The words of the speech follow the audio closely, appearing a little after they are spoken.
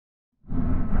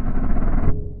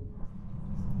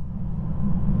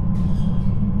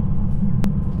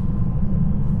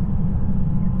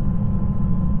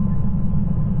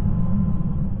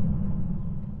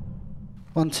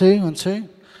One, two, one, two.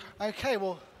 Okay,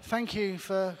 well, thank you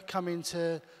for coming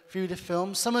to view the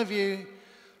film. Some of you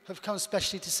have come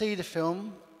especially to see the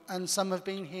film, and some have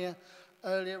been here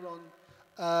earlier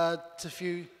on to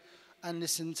view and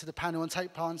listen to the panel and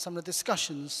take part in some of the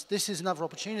discussions. This is another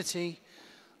opportunity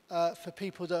for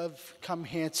people that have come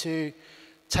here to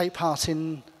take part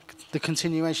in the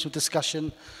continuation of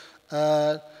discussion,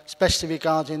 especially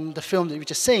regarding the film that you've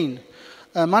just seen.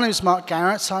 My name is Mark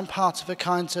Garrett. I'm part of a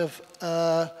kind of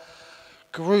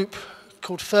group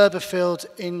called Furberfield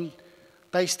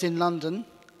based in London,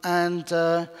 and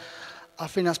I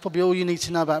think that's probably all you need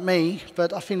to know about me,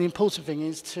 but I think the important thing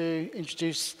is to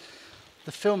introduce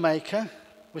the filmmaker,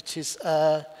 which is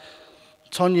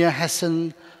Tonje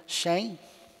Hessen Schei.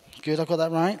 Good, I got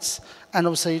that right. And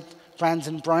obviously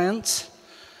Bryant.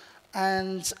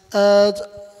 And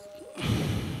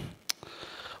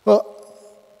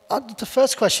the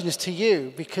first question is to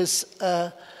you, because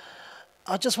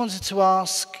I just wanted to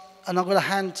ask, and I'm going to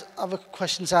hand other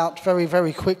questions out very,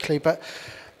 very quickly, but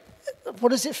what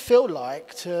does it feel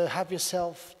like to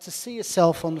see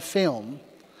yourself on the film?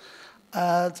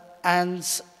 And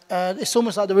it's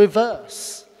almost like the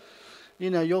reverse.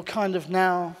 You know, you're kind of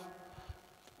now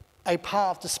a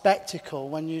part of the spectacle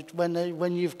when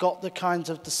you've got the kind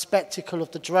of the spectacle of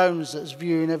the drones that's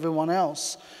viewing everyone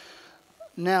else.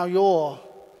 Now you're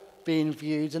being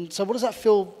viewed, and so what does that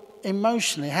feel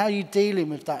emotionally? How are you dealing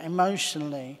with that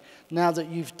emotionally now that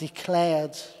you've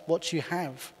declared what you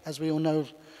have, as we all know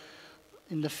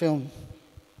in the film?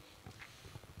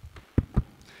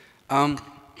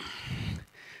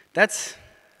 That's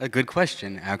a good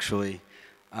question, actually.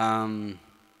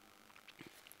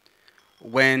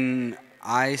 When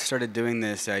I started doing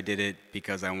this, I did it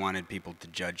because I wanted people to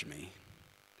judge me.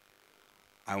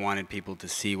 I wanted people to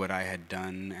see what I had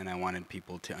done, and I wanted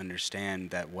people to understand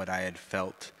that what I had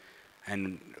felt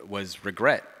and was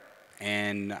regret.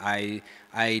 And I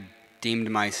deemed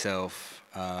myself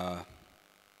to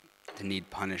need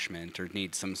punishment or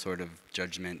need some sort of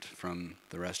judgment from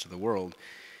the rest of the world.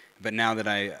 But now that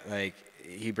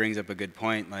he brings up a good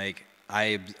point,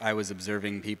 I was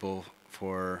observing people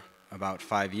for about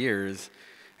 5 years,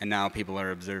 and now people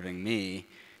are observing me,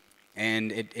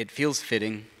 and it feels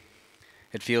fitting.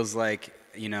 It feels like,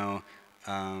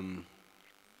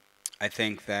 I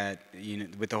think that,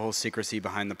 with the whole secrecy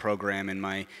behind the program and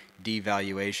my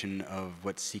devaluation of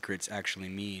what secrets actually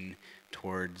mean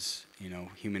towards,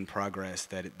 human progress,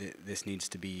 that this needs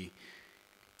to be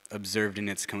observed in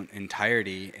its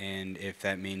entirety, and if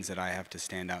that means that I have to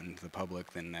stand out into the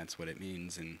public, then that's what it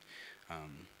means, and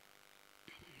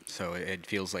so it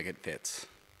feels like it fits.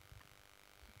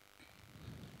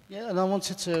 Yeah, and I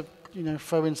wanted to,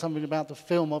 throw in something about the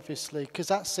film, obviously, because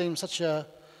that seems such a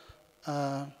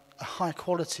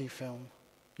high-quality film,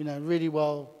 really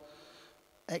well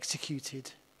executed,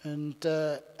 and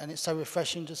it's so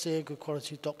refreshing to see a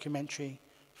good-quality documentary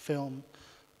film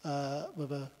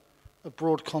with a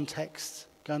broad context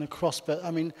going across. But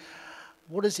I mean,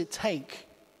 what does it take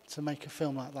to make a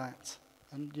film like that?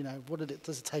 And what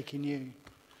does it take in you?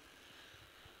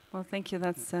 Well, thank you.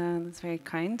 That's very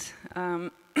kind.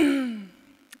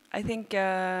 I think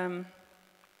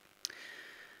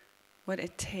what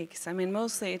it takes. I mean,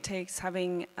 mostly it takes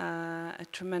having a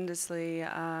tremendously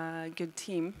good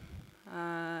team.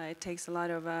 It takes a lot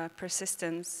of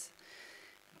persistence,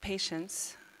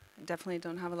 patience. I definitely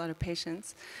don't have a lot of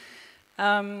patience.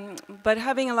 But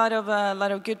having a lot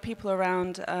of good people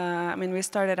around. I mean, we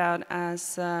started out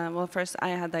as well. First, I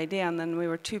had the idea, and then we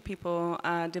were 2 people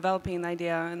developing the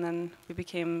idea, and then we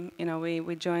became.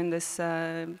 We joined this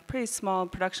pretty small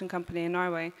production company in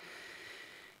Norway,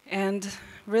 and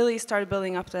really started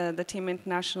building up the team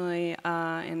internationally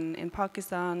in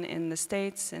Pakistan, in the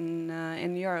States,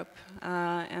 in Europe,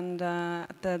 and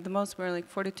at the most we're like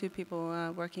 42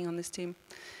 people working on this team.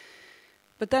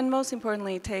 But then, most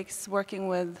importantly, it takes working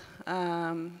with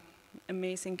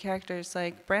amazing characters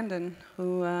like Brandon,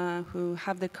 who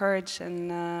have the courage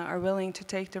and are willing to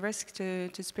take the risk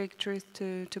to speak truth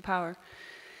to power.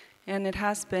 And it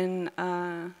has been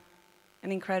an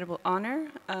incredible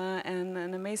honor and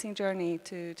an amazing journey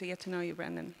to get to know you,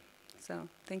 Brandon. So,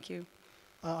 thank you.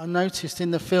 I noticed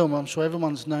in the film, I'm sure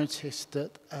everyone's noticed,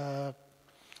 that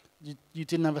you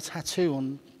didn't have a tattoo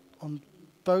on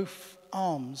both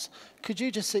arms. Could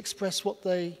you just express what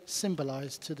they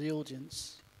symbolize to the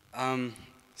audience?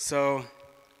 So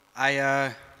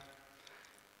I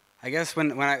guess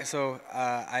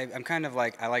I'm kind of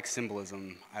like, I like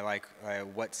symbolism. I like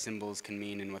what symbols can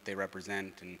mean and what they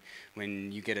represent. And when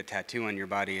you get a tattoo on your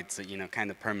body, it's kind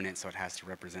of permanent, so it has to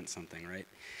represent something, right?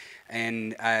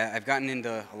 And I've gotten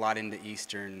a lot into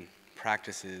Eastern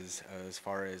practices as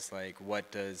far as like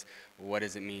what does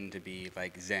it mean to be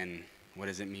like Zen? What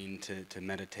does it mean to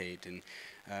meditate? And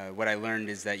what I learned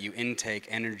is that you intake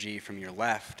energy from your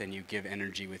left and you give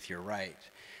energy with your right.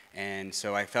 And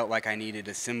so I felt like I needed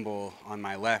a symbol on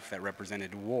my left that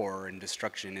represented war and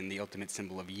destruction, and the ultimate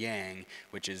symbol of Yang,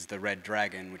 which is the red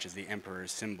dragon, which is the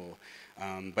emperor's symbol.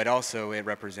 But also it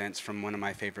represents, from one of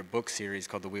my favorite book series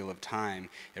called The Wheel of Time,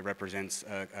 it represents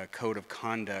a code of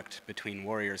conduct between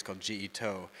warriors called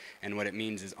Ji'ito. And what it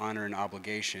means is honor and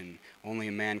obligation. Only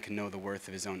a man can know the worth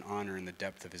of his own honor and the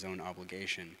depth of his own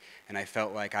obligation. And I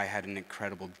felt like I had an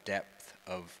incredible depth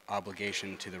of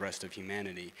obligation to the rest of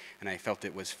humanity, and I felt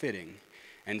it was fitting.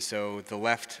 And so the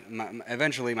left,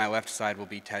 eventually my left side will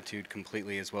be tattooed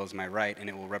completely as well as my right, and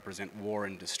it will represent war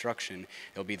and destruction.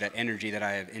 It'll be that energy that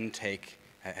I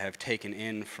have taken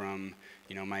in from,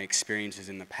 you know, my experiences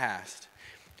in the past.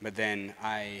 But then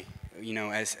I, you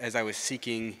know, as I was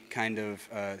seeking kind of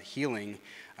healing,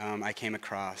 I came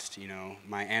across, you know,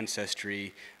 my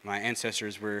ancestry. My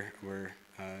ancestors were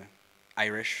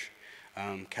Irish,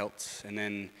 Celts, and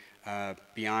then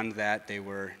beyond that they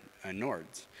were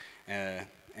Nords.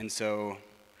 And so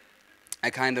I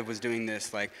kind of was doing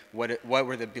this, like, what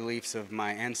were the beliefs of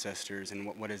my ancestors, and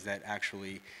what does that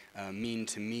actually mean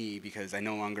to me, because I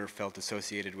no longer felt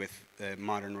associated with the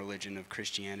modern religion of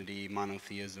Christianity,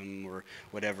 monotheism, or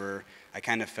whatever. I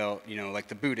kind of felt, you know, like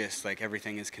the Buddhists, like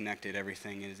everything is connected,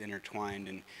 everything is intertwined.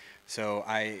 And so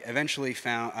I eventually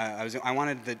found, I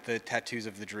wanted the tattoos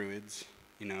of the Druids,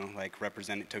 you know, like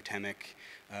represented totemic,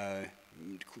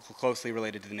 closely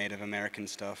related to the Native American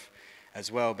stuff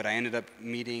as well. But I ended up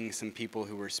meeting some people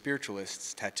who were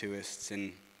spiritualists, tattooists,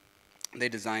 and they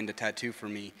designed a tattoo for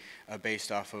me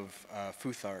based off of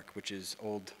Futhark, which is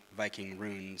old Viking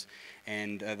runes.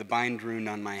 And the bind rune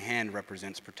on my hand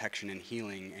represents protection and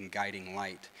healing and guiding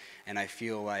light. And I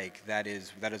feel like that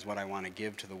is what I want to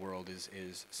give to the world,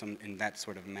 is some in that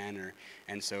sort of manner.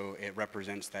 And so it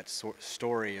represents that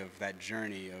story of that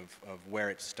journey of where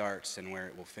it starts and where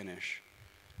it will finish.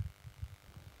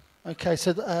 Okay,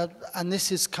 so and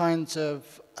this is kind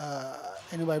of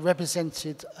in a way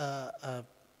represented a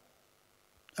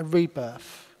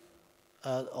rebirth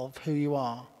of who you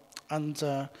are, and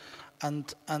that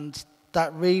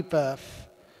rebirth,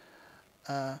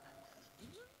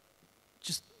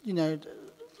 just, you know,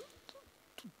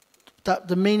 that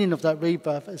the meaning of that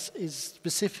rebirth is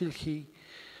specifically,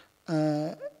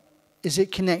 is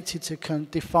it connected to kind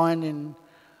of defining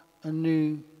a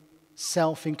new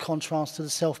self in contrast to the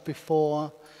self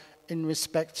before, in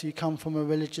respect to you come from a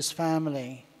religious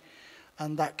family,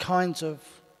 and that kind of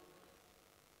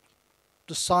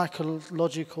the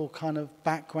psychological kind of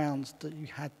background that you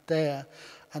had there,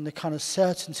 and the kind of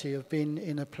certainty of being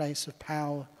in a place of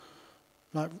power,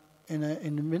 like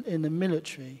in the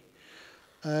military.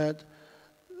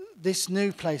 This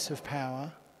new place of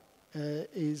power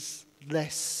is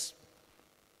less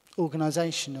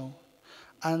organisational,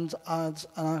 and I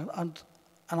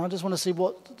just want to see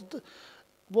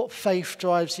what faith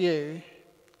drives you,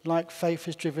 like faith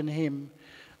has driven him,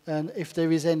 and if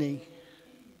there is any.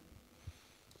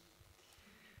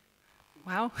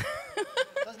 Wow.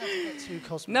 Doesn't have to get too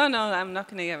cosmic. No, I'm not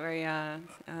going to get very. I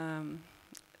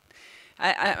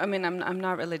mean, I'm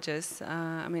not religious.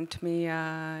 I mean, to me,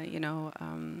 you know,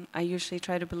 I usually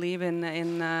try to believe in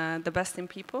the best in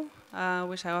people,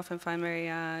 which I often find very,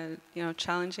 you know,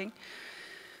 challenging.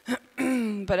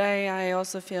 But I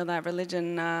also feel that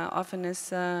religion often is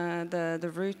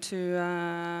the root to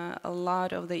a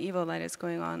lot of the evil that is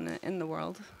going on in the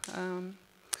world.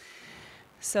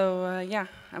 So yeah,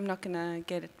 I'm not going to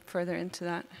get further into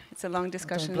that. It's a long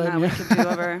discussion that we could do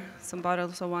over some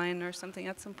bottles of wine or something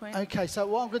at some point. Okay, so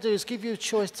what I'm going to do is give you a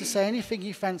choice to say anything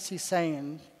you fancy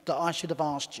saying that I should have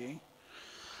asked you.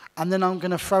 And then I'm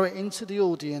going to throw it into the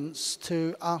audience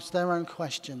to ask their own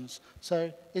questions.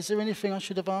 So is there anything I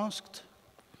should have asked?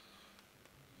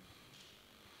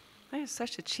 That is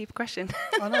such a cheap question.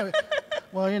 I know.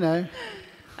 Well, you know.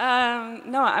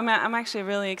 No, I'm actually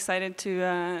really excited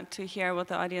to hear what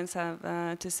the audience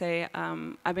have to say.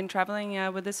 I've been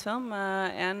traveling with this film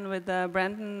and with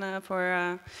Brandon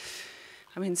for,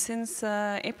 I mean, since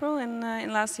April in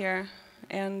last year,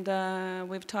 and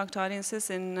we've talked to audiences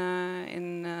in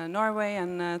Norway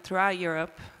and throughout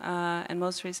Europe, and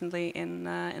most recently in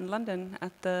London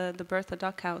at the Bertha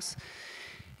Duck House,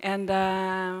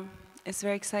 and. It's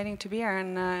very exciting to be here,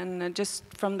 and just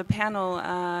from the panel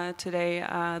today,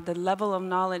 the level of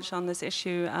knowledge on this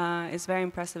issue is very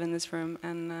impressive in this room,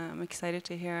 and I'm excited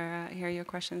to hear your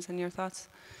questions and your thoughts.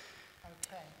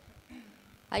 Okay.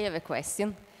 I have a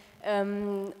question.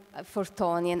 For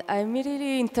Tonje, and I'm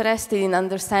really interested in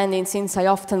understanding, since I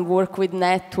often work with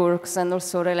networks and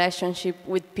also relationship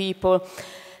with people,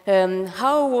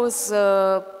 how was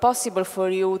possible for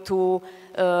you to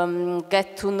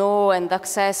get to know and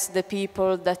access the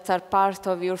people that are part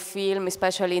of your film,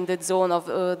 especially in the zone of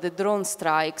the drone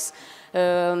strikes?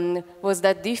 Was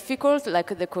that difficult,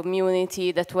 like the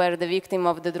community that were the victim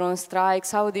of the drone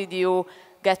strikes? How did you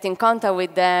get in contact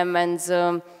with them? And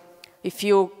if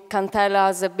you can tell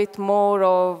us a bit more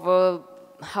of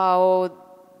how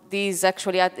these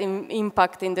actually had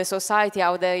impact in the society,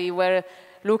 how they were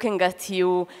looking at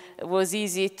you, was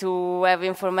easy to have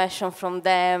information from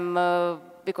them,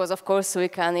 because of course we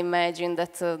can imagine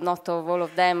that not all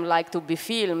of them like to be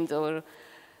filmed, or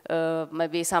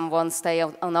maybe someone stay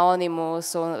anonymous,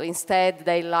 so instead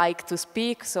they like to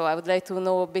speak. So I would like to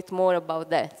know a bit more about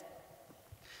that.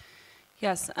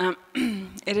 Yes,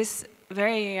 it is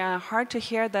very hard to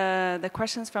hear the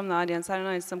questions from the audience. I don't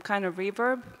know, it's some kind of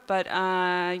reverb, but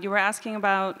you were asking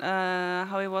about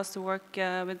how it was to work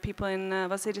with people in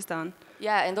Waziristan.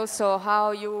 Yeah, and also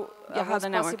how you how was the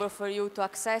network. possible for you to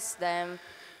access them,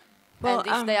 Well, and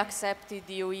if they accepted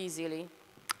you easily.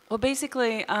 Well,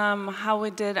 basically, how we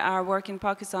did our work in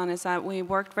Pakistan is that we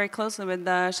worked very closely with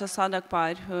Shahzad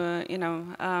Akbar, who,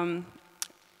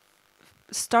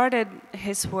 started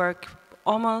his work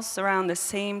almost around the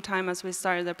same time as we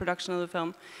started the production of the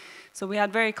film. So we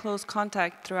had very close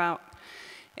contact throughout.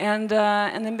 And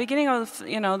in the beginning of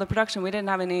the production, we didn't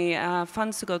have any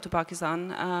funds to go to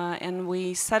Pakistan, and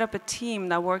we set up a team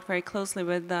that worked very closely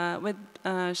with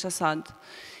Shahzad.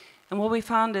 And what we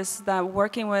found is that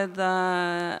working with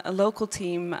a local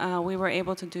team, we were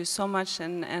able to do so much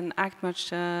and act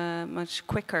much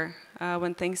quicker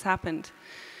when things happened.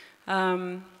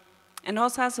 And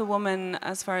also as a woman,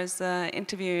 as far as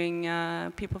interviewing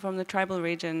people from the tribal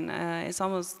region, it's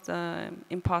almost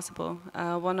impossible.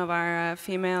 One of our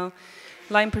female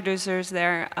line producers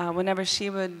there, whenever she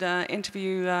would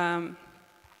interview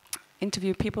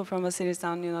people from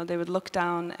Waziristan, they would look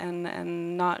down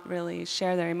and not really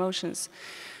share their emotions.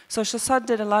 So Shahzad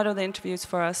did a lot of the interviews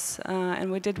for us,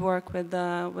 and we did work with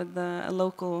a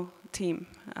local team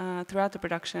throughout the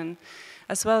production,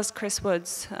 as well as Chris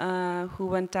Woods, who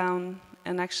went down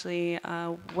and actually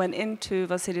went into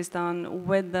Waziristan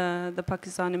with the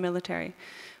Pakistani military.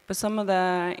 But some of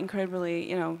the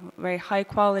incredibly, very high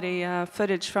quality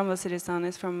footage from Waziristan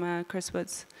is from Chris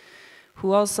Woods,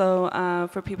 who also,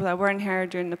 for people that weren't here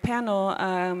during the panel,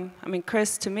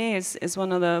 Chris, to me, is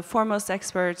one of the foremost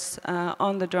experts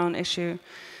on the drone issue.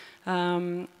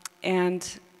 And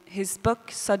his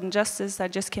book, Sudden Justice,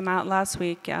 that just came out last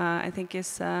week, I think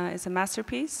is a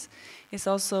masterpiece. It's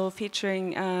also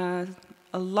featuring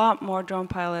a lot more drone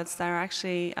pilots that are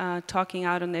actually talking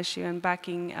out on the issue and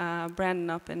backing Brandon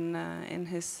up in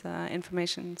his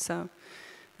information. So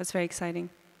that's very exciting.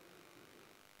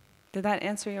 Did that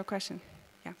answer your question?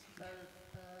 Yeah. So,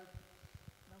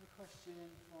 another question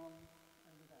from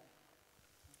over there.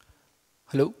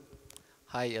 Hello.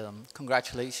 Hi,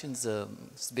 congratulations.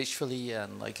 Visually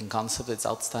and in concept, it's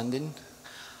outstanding.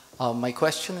 My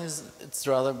question is, it's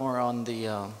rather more on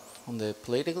the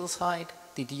political side.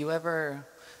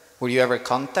 Were you ever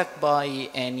contacted by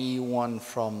anyone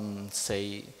from,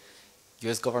 say,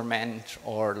 U.S. government,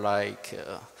 or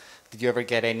did you ever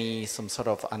get some sort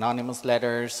of anonymous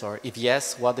letters, or if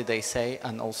yes, what did they say?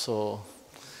 And also,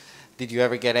 did you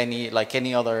ever get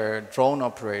any other drone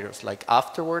operators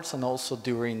afterwards, and also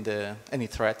during any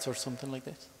threats or something like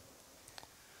this?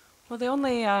 Well,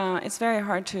 it's very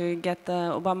hard to get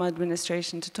the Obama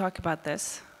administration to talk about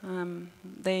this.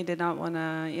 They did not want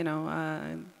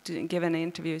to, give any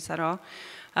interviews at all.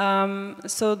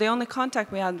 So the only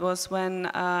contact we had was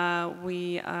when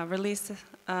we released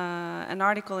an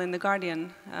article in The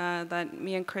Guardian that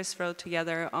me and Chris wrote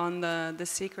together on the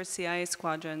secret CIA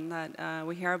squadron that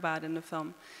we hear about in the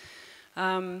film.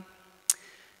 And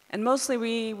mostly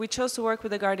we chose to work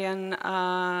with The Guardian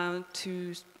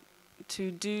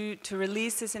to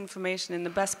release this information in the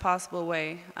best possible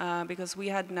way, because we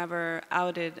had never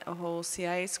outed a whole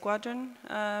CIA squadron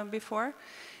before,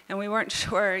 and we weren't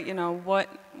sure,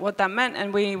 what that meant.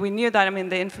 And we knew that,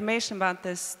 the information about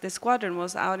this squadron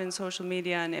was out in social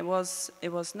media, and it was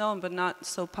known, but not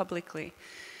so publicly.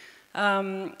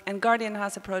 And Guardian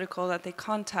has a protocol that they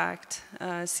contact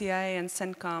CIA and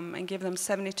CENTCOM and give them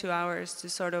 72 hours to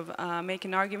sort of make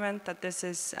an argument that this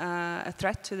is a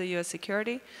threat to the U.S.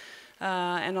 security.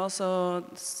 And also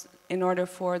in order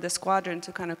for the squadron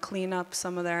to kind of clean up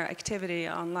some of their activity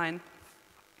online.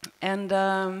 And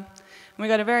we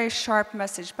got a very sharp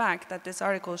message back that this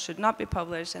article should not be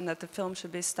published and that the film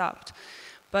should be stopped.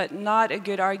 but not a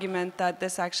good argument that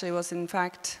this actually was in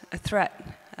fact a threat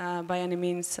by any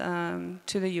means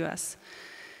to the US.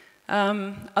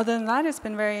 Other than that, it's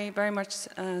been very much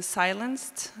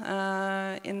silenced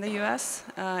in the US.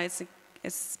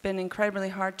 It's been incredibly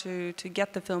hard to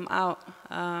get the film out.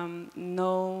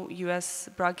 No US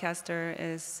broadcaster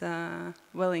is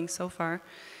willing so far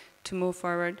to move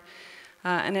forward.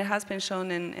 And it has been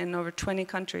shown in over 20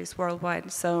 countries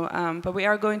worldwide. So, but we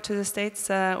are going to the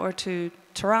States or to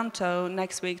Toronto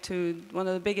next week to one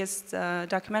of the biggest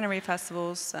documentary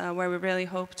festivals where we really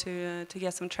hope to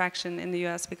get some traction in the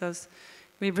US, because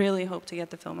we really hope to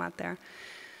get the film out there.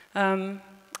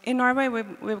 In Norway,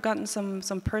 we've gotten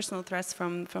some personal threats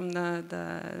from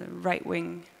the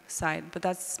right-wing side, but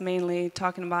that's mainly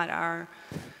talking about our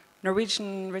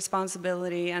Norwegian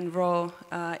responsibility and role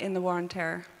in the war on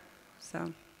terror.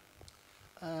 So,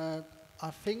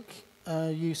 I think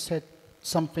you said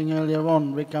something earlier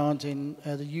on regarding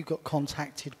that you got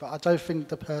contacted, but I don't think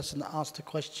the person that asked the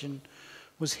question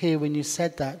was here when you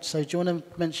said that. So do you want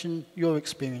to mention your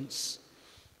experience?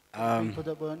 People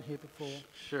that weren't here before.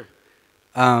 Sure.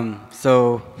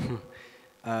 So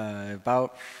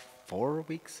about 4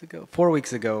 weeks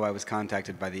ago, I was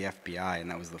contacted by the FBI, and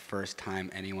that was the first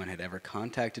time anyone had ever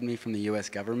contacted me from the US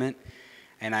government.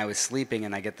 And I was sleeping,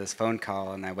 and I get this phone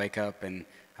call, and I wake up, and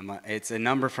it's a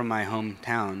number from my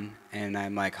hometown, and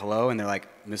I'm like, hello, and they're like,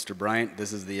 Mr. Bryant,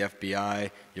 this is the FBI,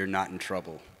 you're not in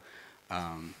trouble.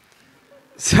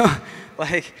 So,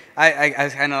 like,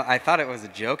 I thought it was a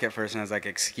joke at first, and I was like,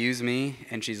 excuse me,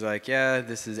 and she's like, yeah,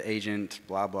 this is agent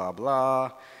blah, blah,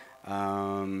 blah,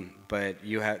 but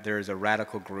there's a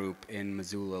radical group in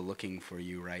Missoula looking for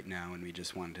you right now, and we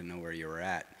just wanted to know where you were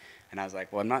at. And I was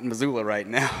like, well, I'm not in Missoula right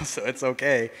now, so it's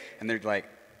okay. And they're like,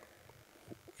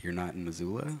 you're not in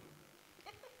Missoula?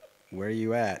 Where are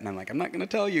you at? And I'm like, I'm not going to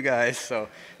tell you guys. So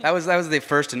that was the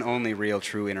first and only real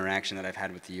true interaction that I've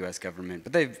had with the U.S. government.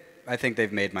 But I think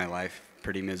they've made my life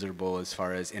pretty miserable as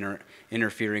far as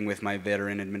interfering with my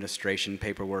veteran administration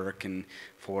paperwork and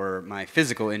for my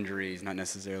physical injuries, not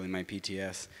necessarily my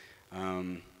PTS.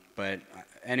 But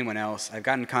anyone else, I've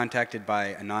gotten contacted by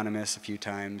Anonymous a few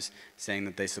times saying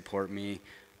that they support me,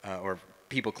 or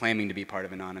people claiming to be part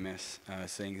of Anonymous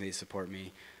saying they support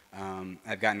me.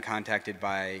 I've gotten contacted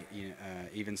by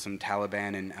even some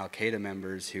Taliban and Al-Qaeda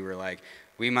members who were like,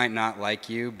 we might not like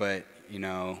you, but you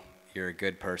know, you're a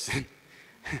good person.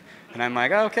 And I'm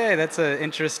like, okay, that's an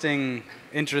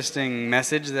interesting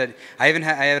message. That I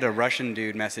had a Russian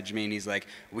dude message me, and he's like,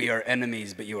 we are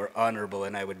enemies, but you are honorable,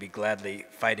 and I would be gladly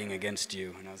fighting against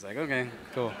you. And I was like, okay,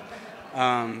 cool.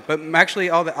 But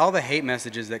actually, all the hate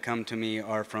messages that come to me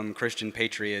are from Christian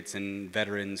patriots and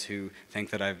veterans who think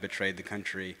that I've betrayed the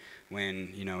country,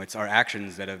 when it's our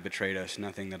actions that have betrayed us,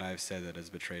 nothing that I've said that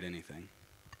has betrayed anything.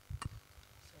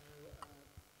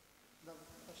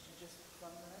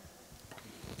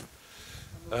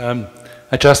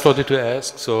 I just wanted to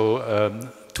ask,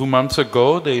 so 2 months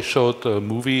ago they showed a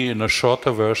movie in a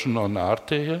shorter version on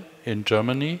Arte here in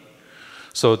Germany.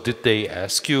 So did they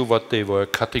ask you what they were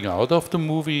cutting out of the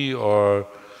movie, or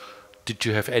did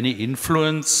you have any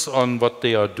influence on what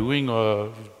they are doing,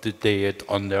 or did they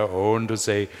on their own to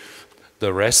say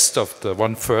the rest of the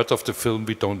 1/3 of the film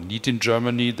we don't need in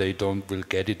Germany, will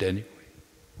get it anyway?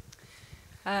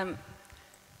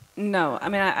 No, I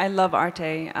mean, I love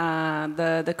Arte.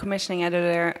 The commissioning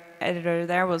editor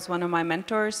there was one of my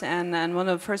mentors, and one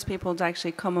of the first people to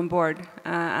actually come on board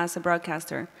as a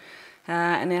broadcaster.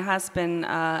 And it has been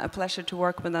a pleasure to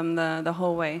work with them the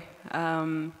whole way.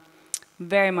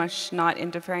 Very much not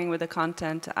interfering with the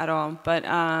content at all. But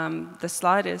the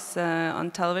slot is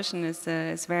on television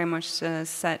is very much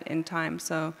set in time.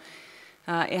 So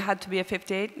it had to be a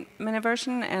 58-minute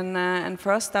version, and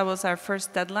for us that was our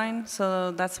first deadline.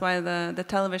 So that's why the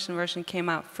television version came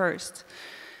out first.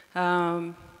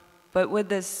 But with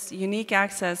this unique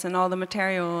access and all the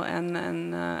material and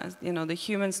the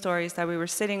human stories that we were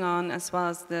sitting on, as well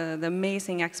as the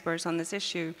amazing experts on this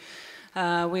issue,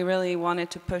 we really wanted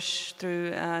to push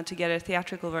through to get a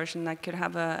theatrical version that could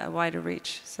have a wider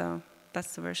reach. So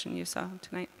that's the version you saw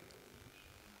tonight.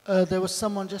 There was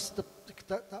someone, just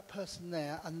that person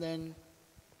there, and then...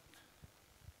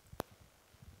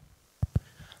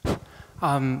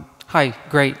 Hi,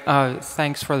 great.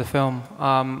 Thanks for the film.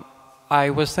 I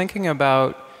was thinking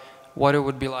about what it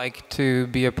would be like to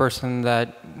be a person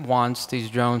that wants these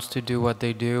drones to do what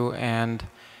they do, and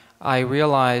I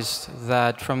realized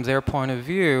that from their point of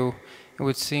view, it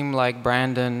would seem like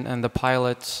Brandon and the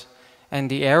pilots and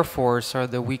the Air Force are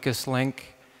the weakest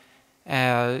link.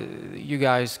 You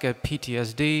guys get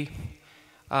PTSD,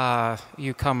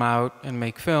 you come out and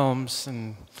make films,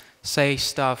 and say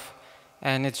stuff,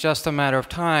 and it's just a matter of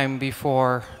time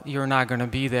before you're not going to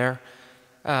be there.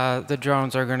 The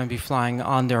drones are going to be flying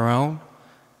on their own,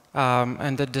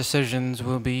 and the decisions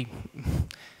will be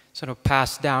sort of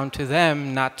passed down to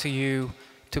them, not to you,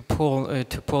 to pull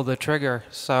the trigger.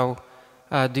 So,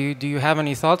 do you have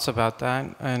any thoughts about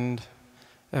that? And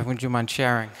would you mind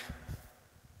sharing?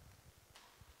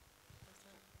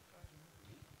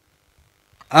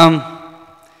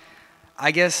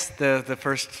 I guess the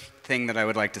first thing that I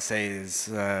would like to say is,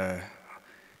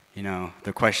 you know,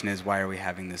 the question is, why are we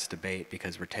having this debate?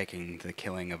 Because we're taking the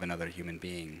killing of another human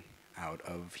being out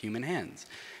of human hands.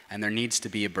 And there needs to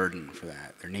be a burden for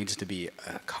that. There needs to be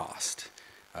a cost,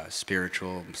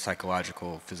 spiritual,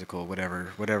 psychological, physical,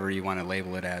 whatever you want to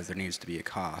label it as, there needs to be a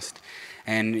cost.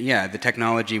 And yeah, the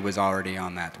technology was already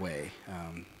on that way.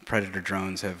 Predator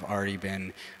drones have already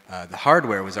been, the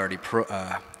hardware was already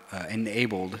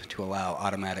enabled to allow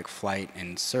automatic flight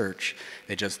and search.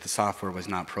 The software was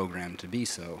not programmed to be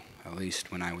so, at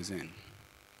least when I was in.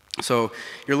 So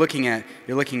you're looking at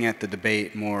the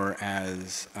debate more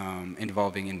as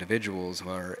involving individuals,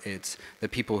 where it's the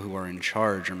people who are in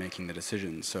charge are making the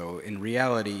decisions. So in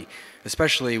reality,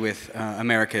 especially with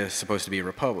America is supposed to be a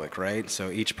republic, right? So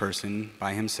each person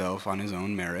by himself on his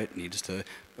own merit needs to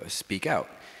speak out.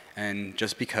 And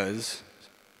just because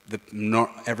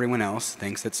everyone else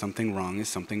thinks that something wrong is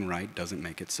something right doesn't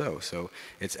make it so. So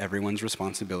it's everyone's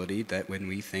responsibility that when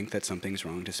we think that something's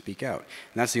wrong to speak out.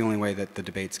 And that's the only way that the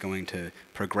debate's going to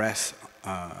progress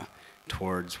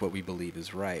towards what we believe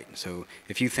is right. So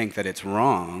if you think that it's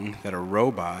wrong that a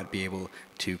robot be able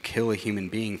to kill a human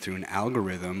being through an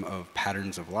algorithm of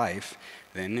patterns of life,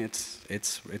 then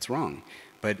it's wrong.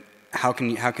 But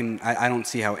I don't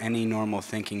see how any normal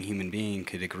thinking human being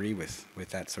could agree with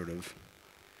that sort of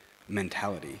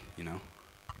mentality, you know?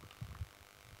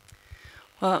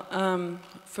 Well,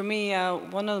 for me,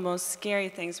 one of the most scary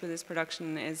things with this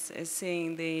production is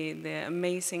seeing the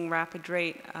amazing rapid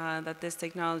rate that this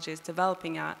technology is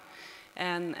developing at,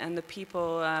 and the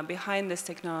people behind this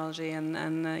technology,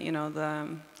 and you know,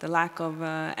 the lack of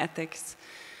ethics.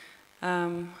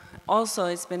 Also,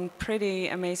 it's been pretty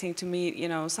amazing to meet, you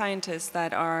know, scientists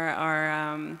that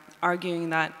are arguing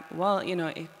that, well, you know,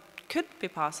 it could be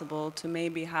possible to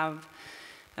maybe have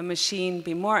a machine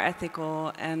be more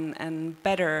ethical and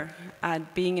better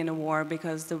at being in a war,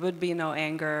 because there would be no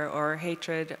anger or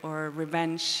hatred or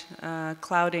revenge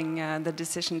clouding the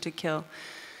decision to kill.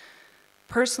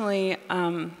 Personally,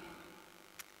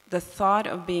 the thought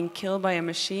of being killed by a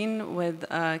machine with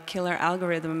a killer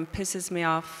algorithm pisses me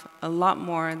off a lot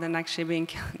more than actually being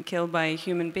killed by a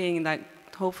human being that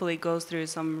hopefully goes through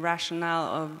some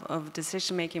rationale of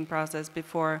decision-making process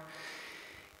before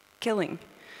killing.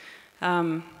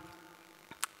 And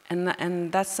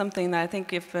that's something that I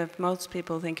think if most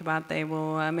people think about, they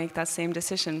will make that same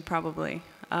decision probably.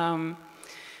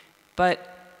 But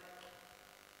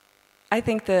I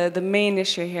think the main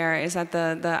issue here is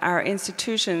that our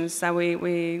institutions that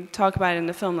we talk about in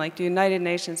the film, like the United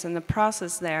Nations and the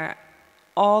process there,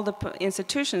 all the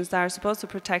institutions that are supposed to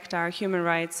protect our human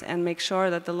rights and make sure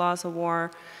that the laws of war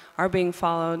are being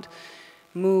followed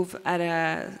move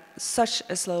at such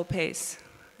a slow pace.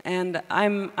 And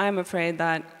I'm afraid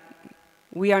that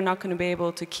we are not going to be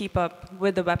able to keep up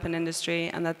with the weapon industry,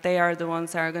 and that they are the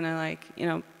ones that are going to, like, you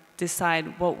know,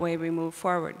 decide what way we move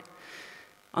forward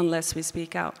unless we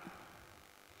speak out.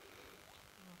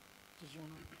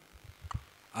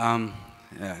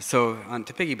 Yeah, so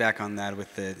to piggyback on that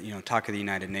with the talk of the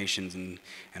United Nations and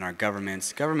our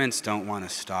governments don't want to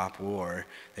stop war.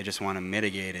 They just want to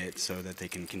mitigate it so that they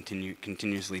can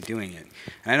continuously doing it.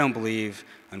 And I don't believe,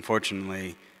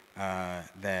 unfortunately,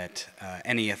 that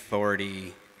any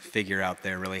authority figure out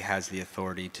there really has the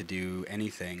authority to do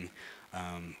anything,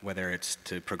 whether it's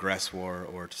to progress war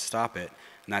or to stop it.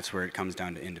 And that's where it comes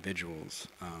down to individuals.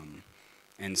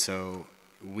 And so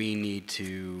we need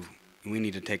to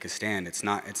take a stand. It's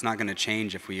not going to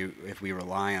change if we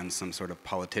rely on some sort of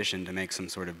politician to make some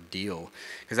sort of deal,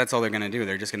 because that's all they're going to do.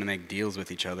 They're just going to make deals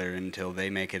with each other until they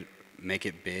make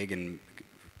it big and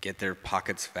get their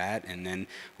pockets fat. And then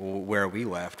where are we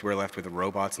left? We're left with the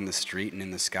robots in the street and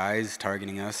in the skies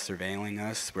targeting us, surveilling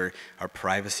us, where our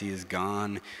privacy is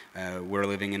gone. We're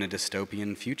living in a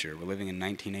dystopian future. We're living in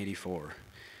 1984.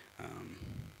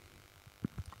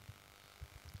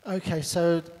 Okay,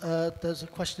 so there's a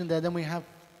question there. Then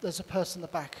there's a person in the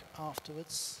back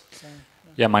afterwards. So,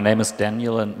 yeah, my name is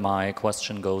Daniel, and my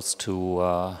question goes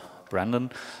to Brandon.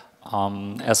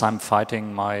 As I'm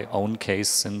fighting my own case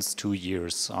since 2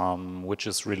 years, which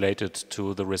is related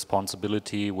to the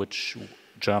responsibility which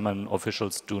German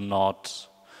officials do not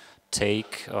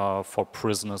take for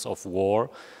prisoners of war.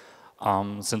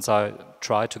 Since I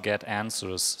try to get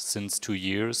answers since 2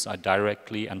 years, I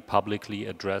directly and publicly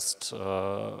addressed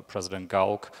President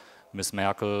Gauck, Ms.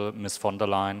 Merkel, Ms. von der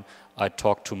Leyen. I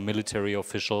talked to military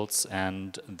officials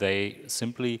and they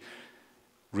simply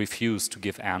refused to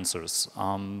give answers.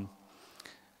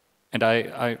 And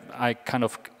I kind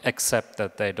of accept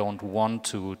that they don't want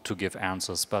to give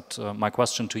answers, but my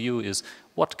question to you is,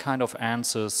 what kind of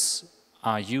answers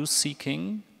are you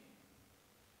seeking?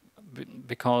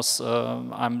 Because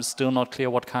I'm still not clear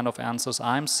what kind of answers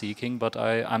I'm seeking, but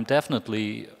I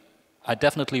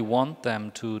definitely want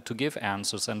them to give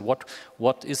answers. And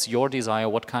what is your desire?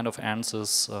 What kind of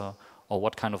answers or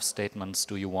what kind of statements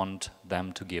do you want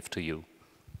them to give to you?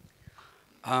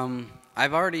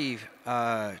 I've already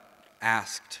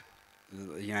asked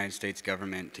the United States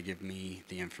government to give me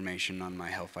the information on my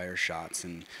Hellfire shots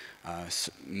and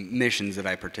missions that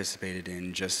I participated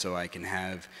in, just so I can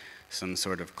have some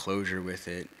sort of closure with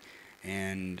it.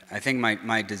 And I think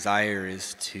my desire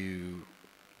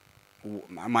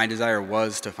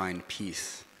was to find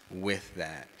peace with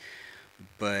that.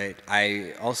 But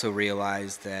I also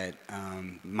realized that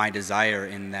my desire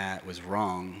in that was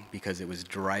wrong because it was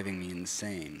driving me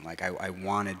insane. Like I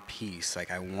wanted peace, like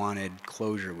I wanted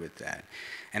closure with that.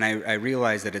 And I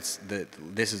realized that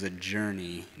this is a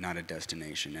journey, not a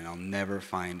destination, and I'll never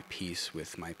find peace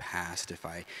with my past if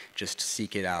I just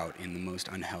seek it out in the most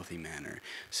unhealthy manner.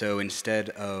 So instead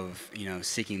of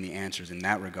seeking the answers in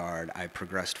that regard, I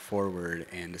progressed forward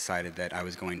and decided that I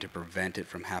was going to prevent it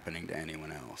from happening to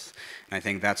anyone else. And I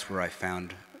think that's where I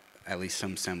found at least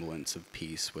some semblance of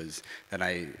peace, was that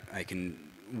I can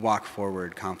walk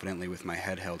forward confidently with my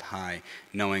head held high,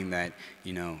 knowing that,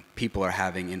 people are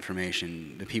having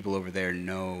information. The people over there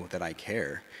know that I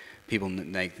care. People,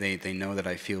 like, they know that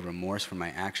I feel remorse for my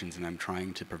actions, and I'm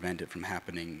trying to prevent it from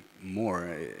happening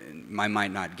more. I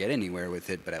might not get anywhere with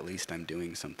it, but at least I'm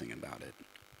doing something about it.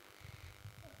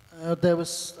 There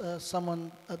was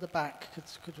someone at the back.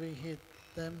 Could we hear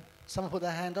them? Someone put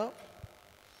their hand up.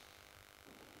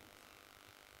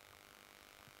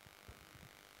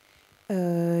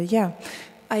 Yeah,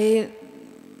 I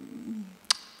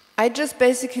just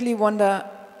basically wonder,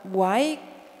 why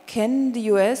can the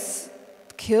US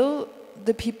kill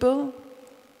the people?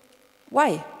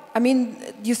 Why? I mean,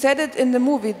 you said it in the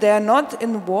movie, they are not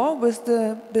in war with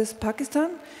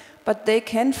Pakistan, but they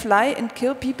can fly and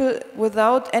kill people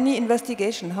without any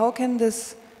investigation. How can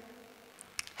this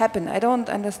happen? I don't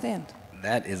understand.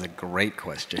 That is a great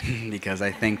question, because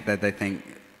I think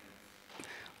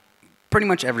pretty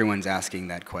much everyone's asking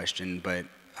that question, but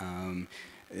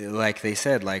like they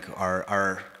said, like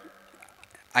our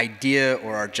idea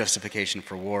or our justification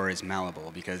for war is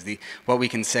malleable, because what we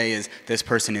can say is this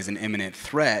person is an imminent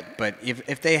threat, but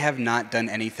if they have not done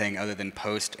anything other than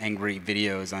post angry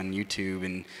videos on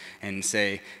YouTube and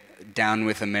say, "Down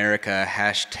with America,"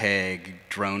 hashtag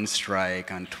drone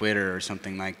strike on Twitter or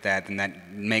something like that, then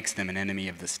that makes them an enemy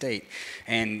of the state.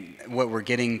 And what we're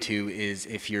getting to is,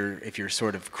 if you're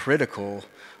sort of critical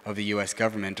of the U.S.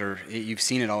 government, or you've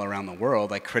seen it all around the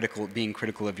world, like being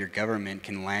critical of your government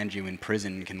can land you in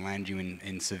prison, can land you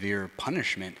in severe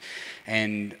punishment,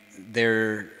 and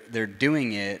they're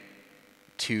doing it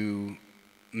to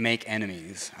make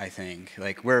enemies, I think.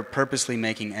 Like, we're purposely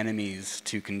making enemies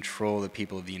to control the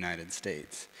people of the United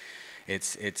States.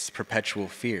 It's perpetual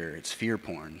fear. It's fear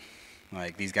porn.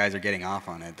 Like, these guys are getting off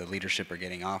on it. The leadership are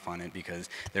getting off on it because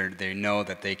they know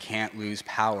that they can't lose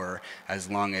power as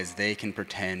long as they can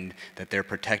pretend that they're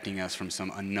protecting us from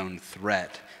some unknown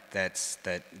threat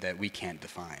that we can't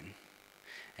define.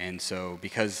 And so,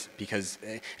 because,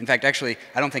 in fact, actually,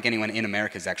 I don't think anyone in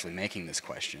America is actually making this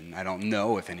question. I don't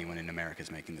know if anyone in America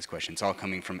is making this question. It's all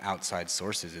coming from outside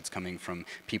sources. It's coming from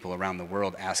people around the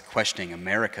world questioning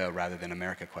America rather than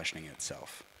America questioning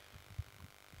itself.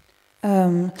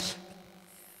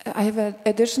 I have an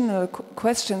additional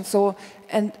question. So,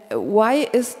 and why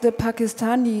is the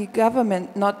Pakistani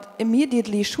government not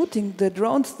immediately shooting the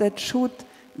drones that shoot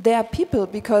their people?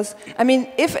 Because, I mean,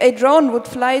 if a drone would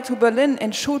fly to Berlin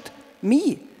and shoot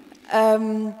me,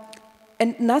 and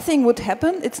nothing would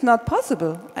happen, it's not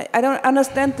possible. I don't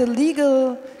understand the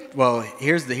legal... Well,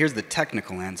 here's the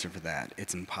technical answer for that.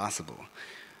 It's impossible.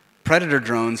 Predator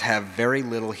drones have very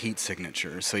little heat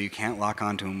signature, so you can't lock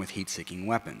onto them with heat-seeking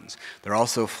weapons. They're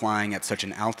also flying at such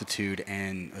an altitude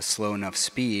and a slow enough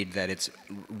speed that it's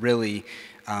really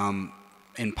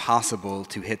impossible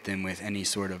to hit them with any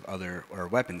sort of other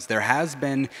weapons. There has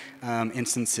been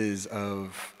instances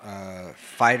of I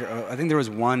think there was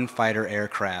one fighter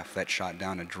aircraft that shot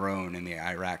down a drone in the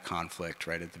Iraq conflict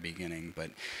right at the beginning,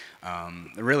 but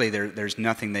really there's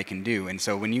nothing they can do. And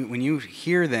so when you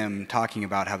hear them talking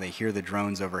about how they hear the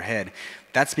drones overhead,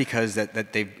 that's because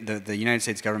the United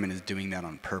States government is doing that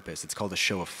on purpose. It's called a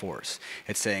show of force.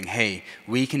 It's saying, hey,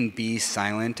 we can be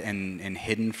silent and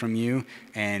hidden from you,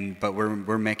 but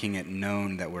we're making it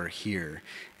known that we're here.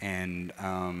 And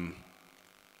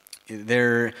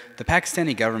the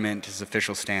Pakistani government's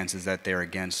official stance is that they're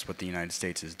against what the United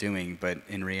States is doing, but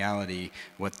in reality,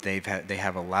 what they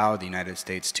have allowed the United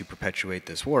States to perpetuate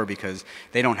this war because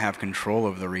they don't have control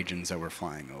of the regions that we're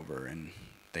flying over, and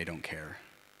they don't care.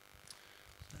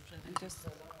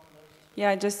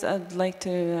 I'd like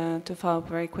to follow up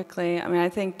very quickly. I mean, I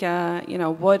think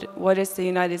what is the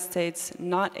United States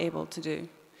not able to do?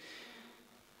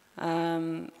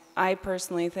 I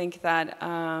personally think that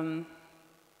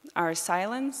our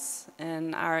silence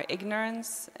and our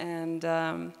ignorance and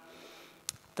the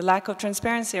lack of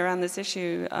transparency around this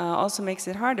issue also makes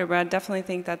it harder. But I definitely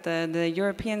think that the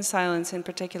European silence in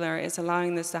particular is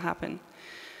allowing this to happen.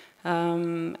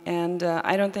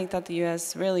 I don't think that the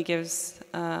U.S. really gives.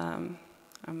 I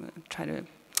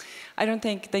don't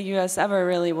think the U.S. ever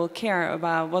really will care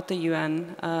about what the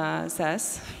UN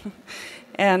says,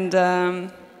 and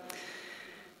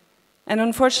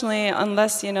unfortunately,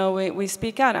 unless we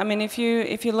speak out. I mean, if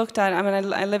you looked at, I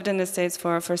mean, I lived in the States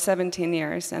for 17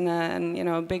 years, and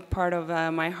a big part of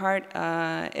my heart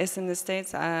is in the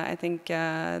States. I think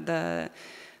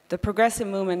the progressive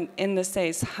movement in the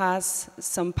States has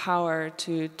some power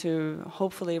to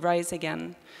hopefully rise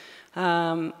again.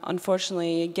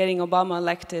 Unfortunately, getting Obama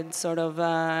elected sort of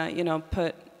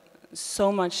put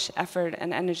so much effort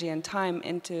and energy and time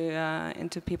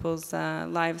into people's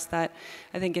lives that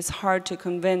I think it's hard to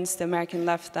convince the American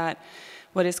left that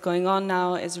what is going on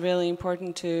now is really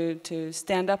important to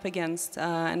stand up against,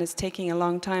 and it's taking a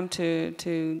long time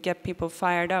to get people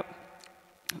fired up.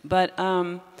 But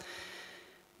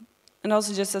and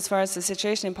also just as far as the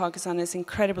situation in Pakistan is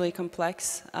incredibly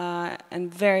complex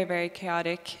and very, very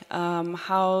chaotic.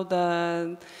 How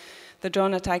the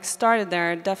drone attack started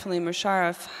there, definitely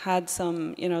Musharraf had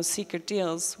some secret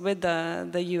deals with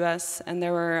the U.S. and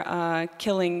there were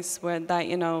killings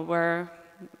that were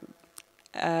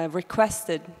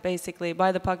requested basically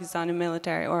by the Pakistani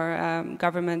military or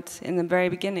government in the very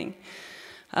beginning.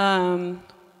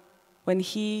 When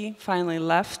he finally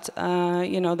left,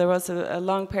 there was a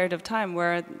long period of time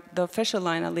where the official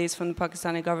line, at least from the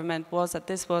Pakistani government, was that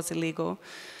this was illegal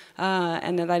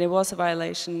and that it was a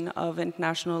violation of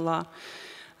international law,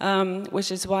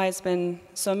 which is why it's been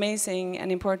so amazing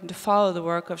and important to follow the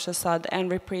work of Shahzad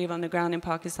and Reprieve on the ground in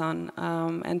Pakistan.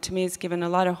 And to me, it's given a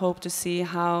lot of hope to see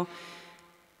how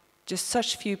just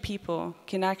such few people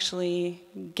can actually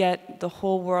get the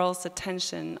whole world's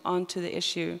attention onto the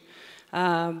issue.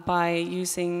 By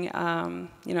using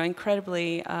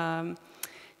incredibly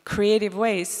creative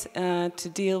ways to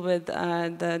deal with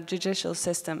the judicial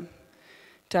system,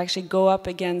 to actually go up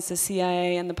against the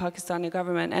CIA and the Pakistani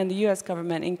government and the US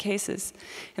government in cases.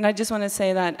 And I just want to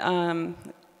say that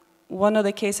one of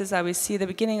the cases that we see the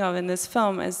beginning of in this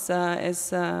film is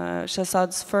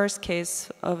Shahzad's first case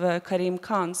of Karim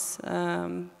Khan's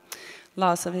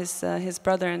loss of his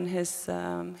brother and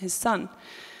his son.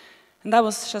 And that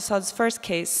was Shahzad's first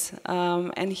case,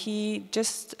 and he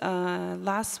just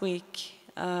last week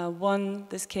won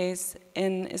this case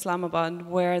in Islamabad,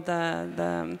 where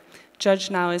the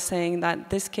judge now is saying that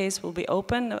this case will be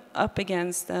opened up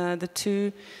against the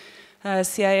two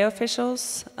CIA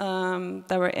officials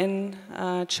that were in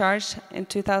charge in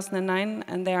 2009,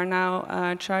 and they are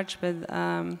now charged with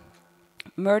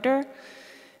murder,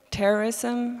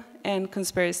 terrorism, and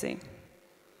conspiracy.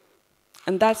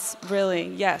 And that's really,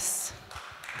 yes,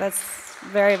 that's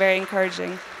very, very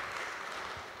encouraging.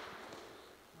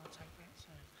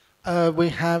 We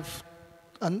have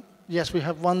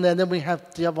one there, then we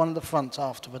have the other one at the front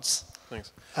afterwards.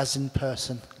 Thanks. As in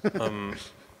person. I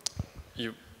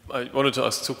wanted to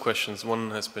ask two questions. One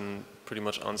has been pretty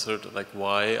much answered, like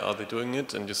why are they doing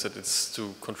it? And you said it's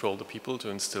to control the people, to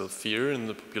instill fear in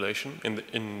the population,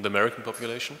 in the American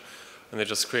population, and they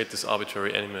just create this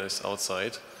arbitrary enemies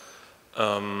outside.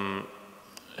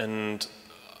 And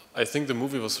I think the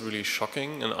movie was really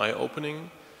shocking and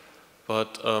eye-opening,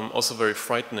 but also very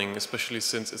frightening, especially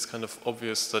since it's kind of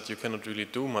obvious that you cannot really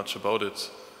do much about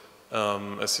it.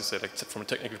 As you say, like from a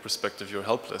technical perspective, you're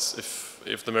helpless.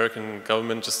 If the American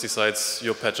government just decides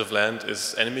your patch of land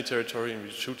is enemy territory and we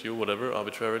shoot you, whatever,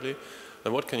 arbitrarily,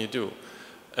 then what can you do?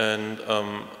 And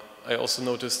I also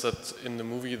noticed that in the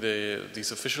movie,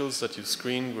 these officials that you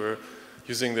screened were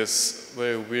using this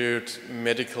very weird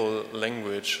medical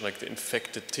language, like the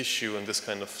infected tissue and this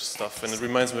kind of stuff. And it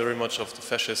reminds me very much of the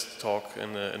fascist talk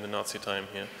in the Nazi time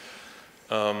here.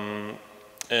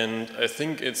 And I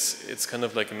think it's kind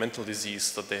of like a mental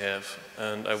disease that they have.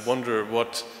 And I wonder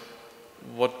what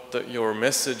your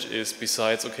message is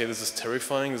besides, okay, this is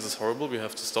terrifying, this is horrible, we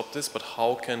have to stop this, but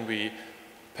how can we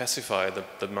pacify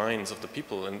the minds of the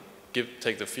people and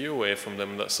take the fear away from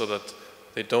them so that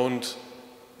they don't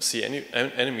see any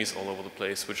enemies all over the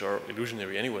place, which are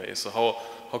illusionary anyway. So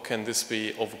how can this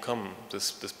be overcome,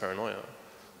 this paranoia?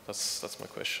 That's my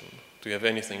question. Do you have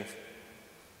anything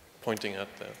pointing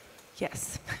at that?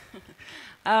 Yes.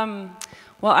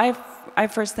 Well, I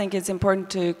first think it's important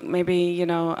to maybe,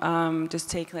 just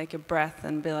take like a breath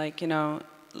and be like,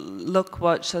 look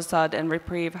what Shahzad and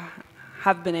Reprieve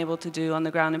have been able to do on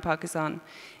the ground in Pakistan.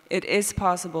 It is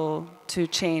possible to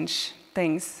change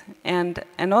things. And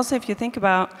also if you think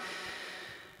about,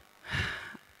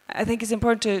 I think it's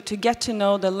important to get to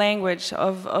know the language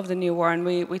of the new war, and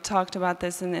we talked about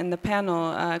this in the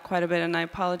panel quite a bit, and I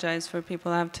apologize for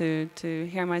people who have to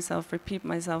hear myself repeat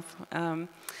myself.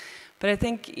 But I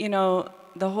think,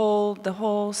 the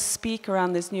whole speak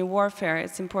around this new warfare,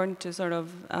 it's important to sort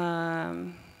of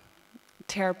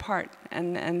tear apart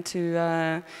and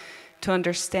to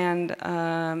understand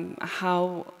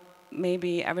how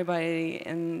maybe everybody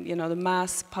in the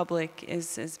mass public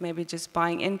is maybe just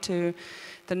buying into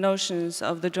the notions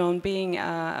of the drone being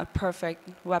a perfect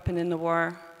weapon in the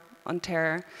war on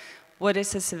terror. What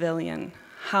is a civilian?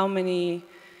 How many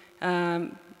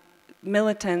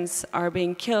militants are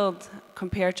being killed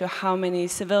compared to how many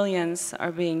civilians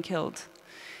are being killed?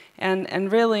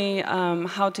 And really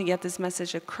how to get this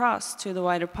message across to the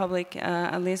wider public,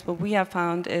 at least what we have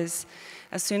found is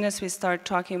as soon as we start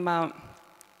talking about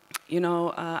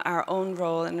our own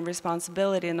role and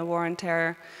responsibility in the war on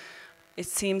terror, it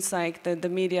seems like the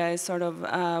media is sort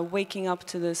of waking up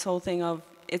to this whole thing of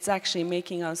it's actually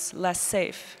making us less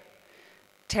safe.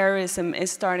 Terrorism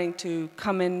is starting to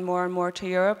come in more and more to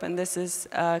Europe, and this is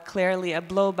clearly a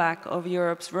blowback of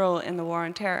Europe's role in the war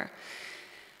on terror.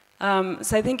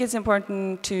 So I think it's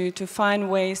important to find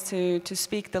ways to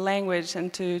speak the language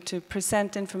and to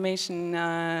present information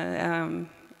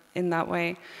in that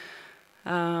way.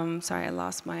 Sorry, I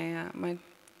lost my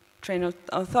train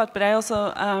of thought, but I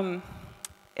also,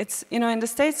 it's, in the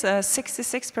States,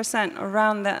 66%,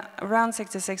 around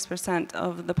 66%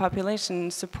 of the population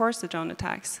supports the drone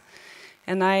attacks.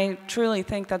 And I truly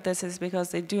think that this is because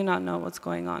they do not know what's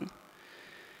going on.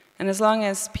 And as long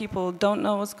as people don't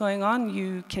know what's going on,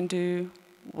 you can do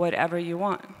whatever you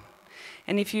want.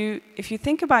 And if you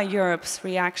think about Europe's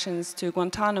reactions to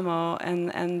Guantanamo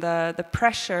and the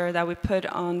pressure that we put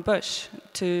on Bush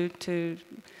to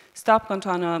stop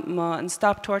Guantanamo and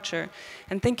stop torture,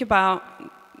 and think about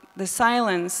the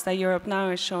silence that Europe now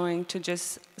is showing to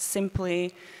just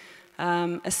simply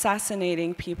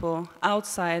assassinating people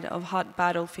outside of hot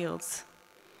battlefields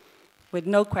with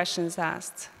no questions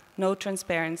asked, no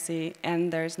transparency,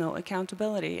 and there's no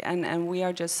accountability, and we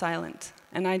are just silent.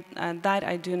 And that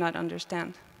I do not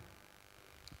understand.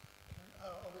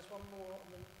 There's one more.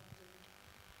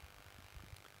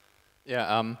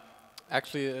 Yeah,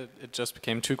 actually it just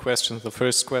became two questions. The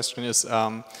first question is,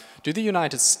 do the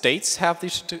United States have the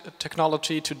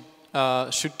technology to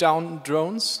shoot down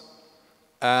drones?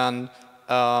 And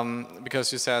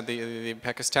because you said the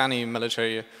Pakistani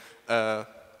military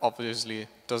obviously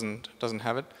doesn't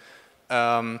have it.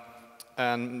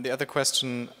 And the other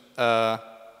question,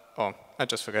 oh, I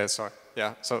just forgot, sorry.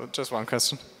 Yeah, so just one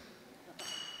question.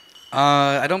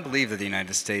 I don't believe that the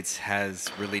United States has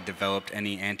really developed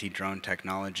any anti-drone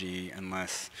technology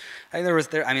unless, there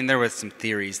was some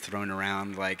theories thrown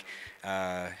around like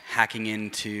hacking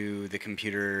into the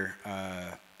computer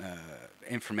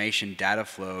information data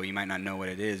flow. You might not know what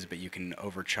it is, but you can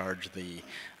overcharge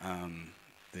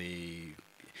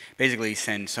basically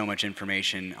send so much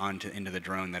information into the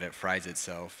drone that it fries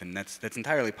itself, and that's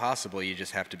entirely possible. You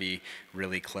just have to be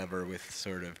really clever with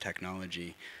sort of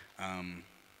technology.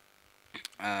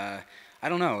 I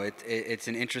don't know. It's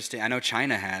an interesting. I know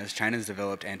China's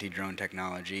developed anti-drone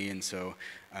technology, and so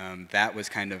that was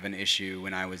kind of an issue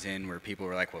when I was in, where people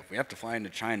were like, "Well, if we have to fly into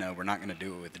China, we're not going to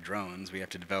do it with the drones. We have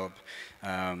to develop."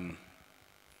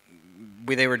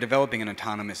 They were developing an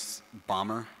autonomous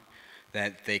bomber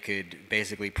that they could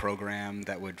basically program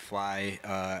that would fly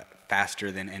faster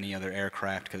than any other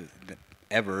aircraft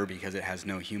ever, because it has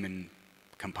no human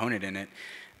component in it.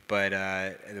 But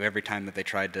every time that they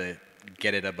tried to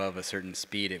get it above a certain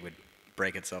speed, it would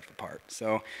break itself apart.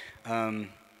 So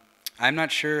I'm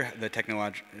not sure the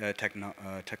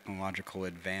technological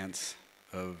advance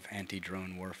of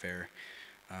anti-drone warfare,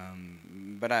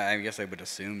 but I guess I would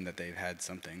assume that they've had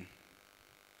something.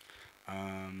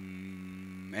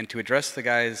 And to address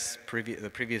the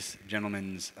previous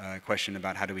gentleman's question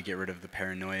about how do we get rid of the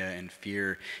paranoia and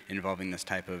fear involving this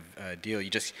type of deal, you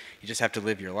just have to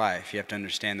live your life. You have to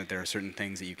understand that there are certain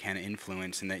things that you can't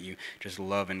influence, and that you just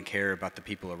love and care about the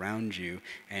people around you,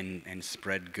 and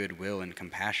spread goodwill and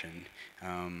compassion.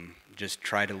 Just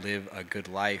try to live a good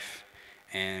life,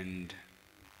 and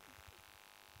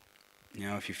you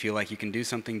know, if you feel like you can do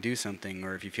something,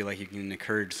 or if you feel like you can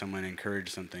encourage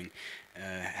something.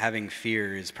 Having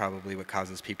fear is probably what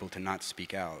causes people to not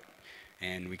speak out,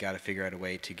 and we got to figure out a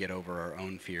way to get over our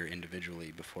own fear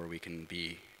individually before we can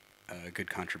be good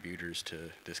contributors to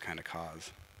this kind of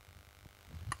cause.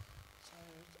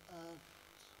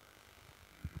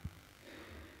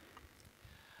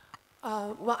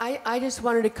 Well, I just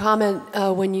wanted to comment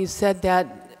when you said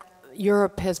that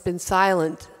Europe has been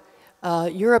silent.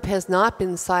 Europe has not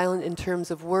been silent in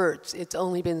terms of words. It's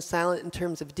only been silent in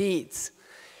terms of deeds.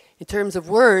 In terms of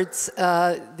words,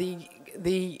 our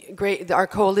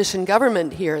coalition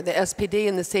government here, the SPD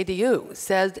and the CDU,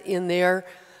 said in their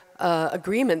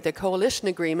agreement, the coalition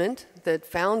agreement that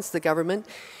founds the government,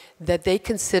 that they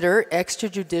consider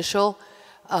extrajudicial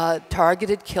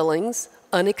targeted killings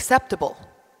unacceptable.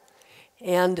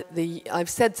 And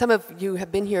I've said, some of you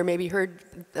have been here, maybe heard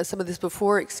some of this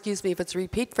before, excuse me if it's a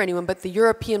repeat for anyone, but the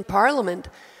European Parliament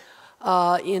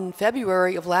in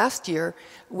February of last year,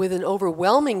 with an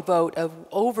overwhelming vote of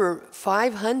over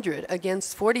 500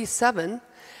 against 47,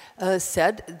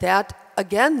 said that,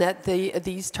 again, that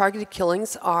these targeted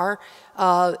killings are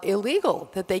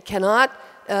illegal, that they cannot,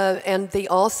 and they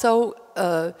also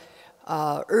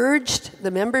urged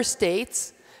the member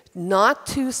states not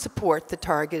to support the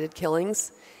targeted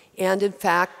killings, and in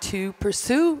fact to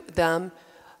pursue them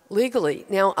legally.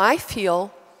 Now, I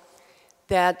feel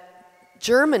that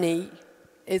Germany,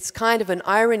 it's kind of an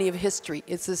irony of history.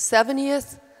 It's the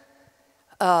 70th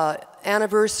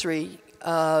anniversary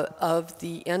of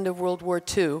the end of World War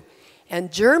II,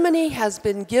 and Germany has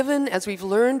been given, as we've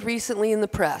learned recently in the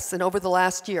press and over the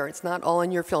last year, it's not all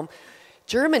in your film,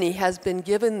 Germany has been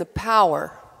given the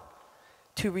power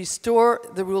to restore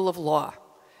the rule of law.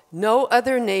 No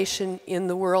other nation in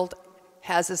the world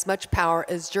has as much power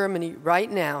as Germany right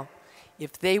now.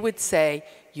 If they would say,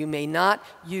 you may not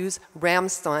use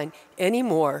Rammstein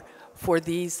anymore for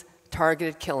these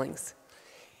targeted killings.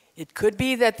 It could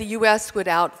be that the US would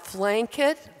outflank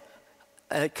it.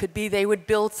 It could be they would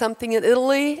build something in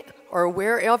Italy or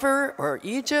wherever, or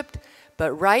Egypt.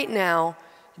 But right now,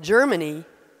 Germany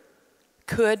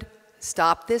could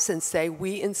stop this and say,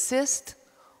 we insist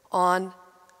on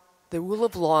the rule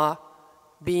of law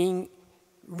being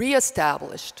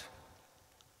reestablished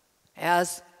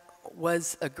as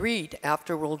was agreed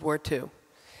after World War II.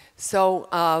 So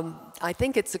I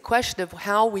think it's a question of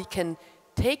how we can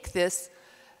take this,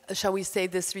 shall we say,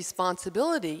 this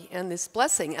responsibility and this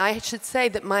blessing. I should say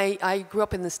that I grew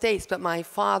up in the States, but my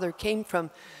father came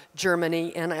from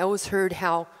Germany, and I always heard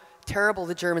how terrible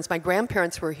the Germans, my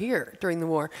grandparents were here during the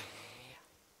war.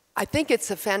 I think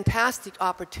it's a fantastic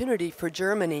opportunity for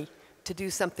Germany to do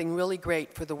something really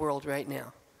great for the world right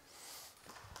now.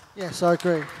 Yes, I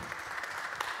agree.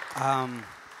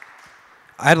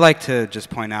 I'd like to just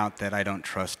point out that I don't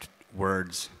trust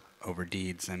words over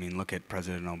deeds. I mean, look at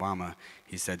President Obama.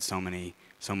 He said so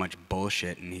much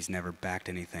bullshit, and he's never backed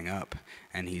anything up,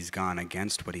 and he's gone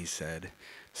against what he said.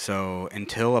 So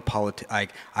until I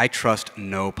trust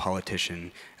no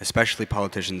politician, especially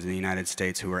politicians in the United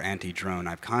States who are anti-drone.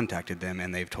 I've contacted them,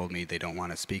 and they've told me they don't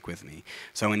want to speak with me.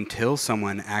 So until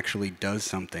someone actually does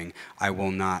something, I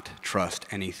will not trust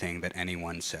anything that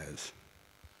anyone says.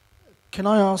 Can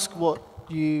I ask what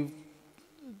you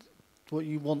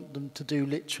want them to do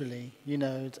literally, you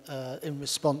know, in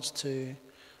response to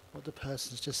what the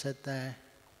person's just said there?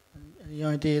 Any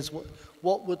ideas?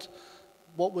 What would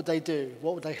they do?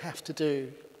 What would they have to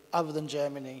do other than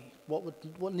Germany?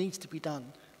 What needs to be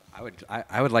done?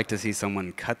 I would like to see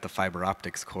someone cut the fiber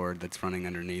optics cord that's running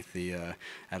underneath the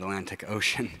Atlantic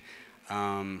Ocean.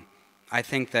 I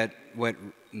think that what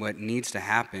needs to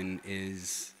happen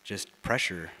is just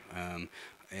pressure.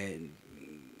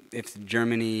 If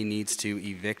Germany needs to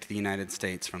evict the United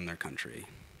States from their country,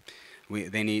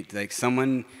 they need, like,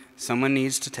 someone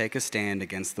needs to take a stand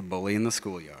against the bully in the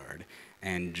schoolyard.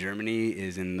 And Germany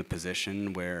is in the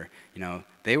position where, you know,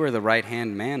 they were the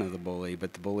right-hand man of the bully,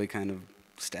 but the bully kind of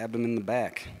stabbed him in the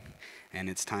back. And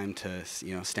it's time to,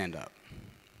 you know, stand up.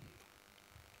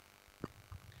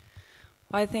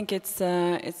 Well, I think it's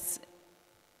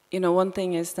you know, one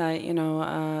thing is that, you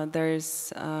know,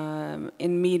 there's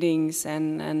in meetings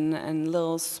and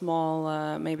little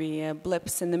small maybe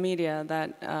blips in the media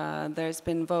that there's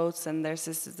been votes and there's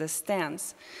this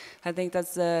stance. I think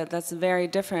that's very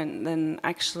different than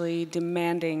actually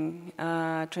demanding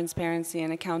transparency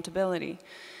and accountability.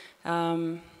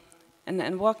 And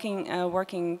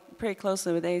working pretty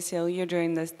closely with ACLU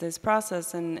during this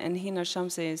process, and Hina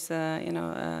Shamsi is you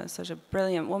know, such a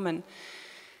brilliant woman,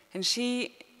 and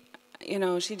she, you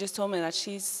know, she just told me that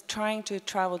she's trying to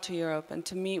travel to Europe and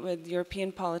to meet with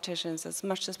European politicians as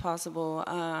much as possible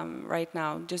right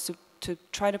now, just to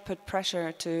try to put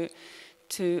pressure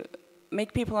to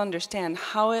make people understand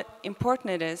how important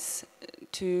it is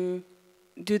to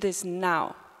do this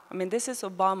now. I mean, this is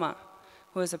Obama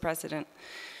who is the president.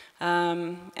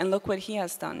 And look what he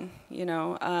has done. You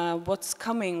know, what's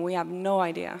coming, we have no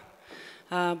idea.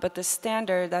 But the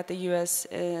standard that the US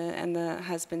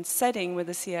has been setting with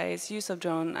the CIA's use of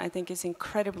drone, I think is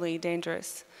incredibly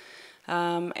dangerous.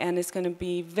 And it's going to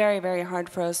be very, very hard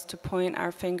for us to point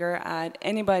our finger at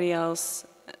anybody else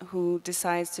who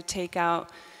decides to take out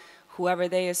whoever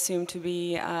they assume to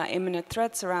be imminent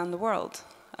threats around the world.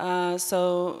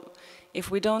 So if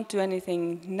we don't do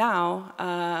anything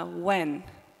now, when?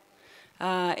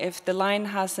 If the line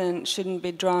shouldn't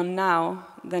be drawn now,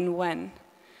 then when?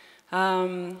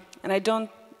 And I don't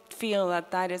feel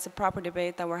that that is a proper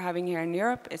debate that we're having here in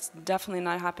Europe. It's definitely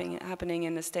not happening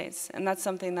in the States. And that's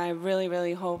something that I really,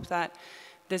 really hope that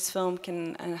this film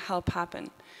can help happen.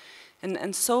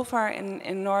 And so far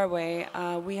in Norway,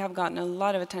 we have gotten a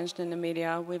lot of attention in the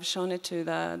media. We've shown it to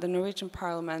the Norwegian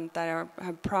Parliament that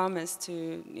have promised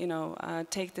to, you know,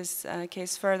 take this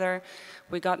case further.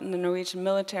 We gotten the Norwegian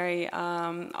military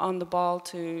on the ball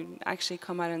to actually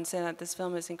come out and say that this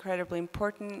film is incredibly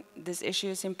important. This issue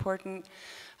is important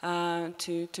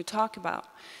to talk about.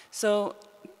 So,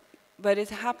 but it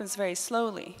happens very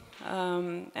slowly.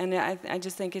 And I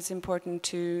just think it's important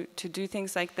to do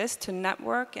things like this, to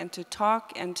network and to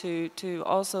talk and to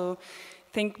also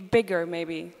think bigger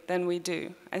maybe than we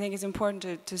do. I think it's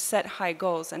important to set high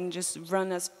goals and just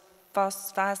run as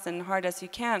fast and hard as you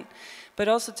can. But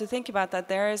also to think about that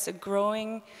there is a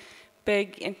growing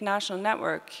big international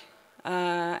network.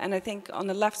 And I think on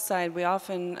the left side we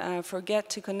often forget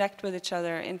to connect with each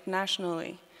other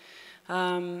internationally.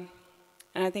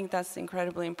 And I think that's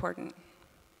incredibly important.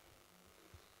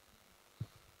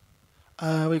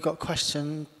 We've got a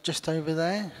question just over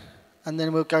there, and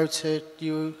then we'll go to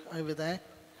you over there.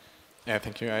 Yeah,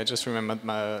 thank you. I just remembered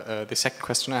the second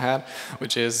question I had,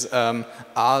 which is,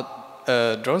 are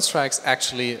drone strikes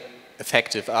actually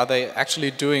effective? Are they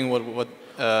actually doing what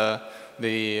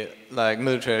the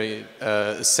military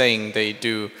is saying they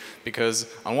do? Because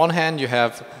on one hand you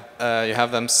have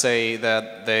them say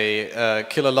that they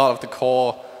kill a lot of the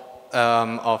core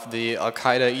of the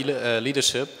Al-Qaeda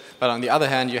leadership, but on the other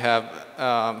hand you have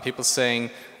people saying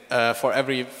for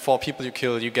every 4 people you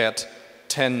kill, you get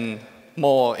 10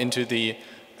 more into the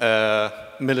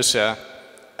militia.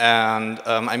 And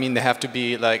I mean, there have to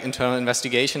be like internal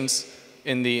investigations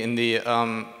in the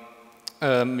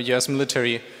US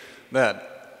military that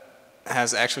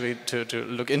has actually to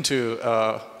look into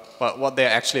what they're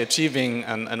actually achieving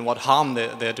and what harm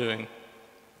they're doing.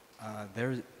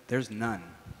 There's none.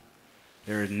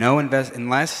 There is no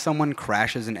unless someone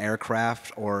crashes an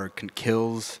aircraft or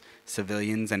kills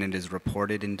civilians and it is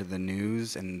reported into the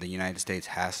news and the United States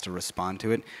has to respond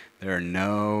to it, there are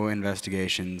no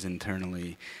investigations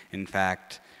internally. In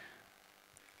fact,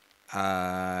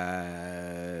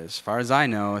 as far as I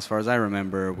know, as far as I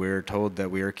remember, we're told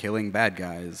that we are killing bad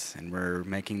guys and we're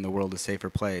making the world a safer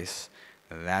place.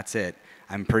 That's it.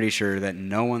 I'm pretty sure that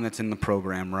no one that's in the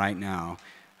program right now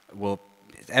will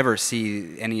ever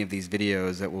see any of these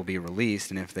videos that will be released,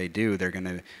 and if they do, they're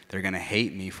gonna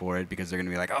hate me for it because they're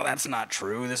gonna be like, oh, that's not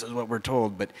true, this is what we're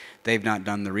told, but they've not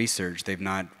done the research, they've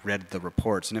not read the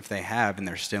reports, and if they have and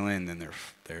they're still in, then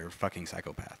they're fucking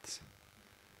psychopaths.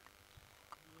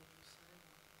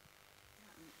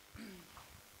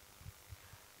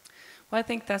 Well, I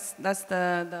think that's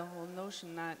the whole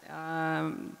notion that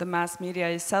the mass media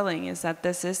is selling, is that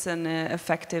this is an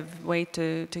effective way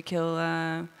to kill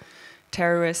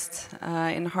terrorists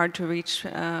in hard-to-reach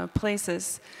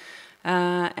places.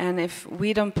 And if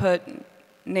we don't put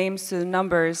names to the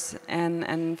numbers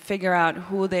and figure out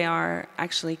who they are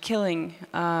actually killing,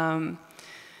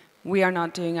 we are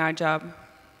not doing our job.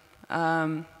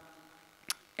 And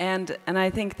I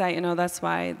think that, you know, that's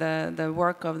why the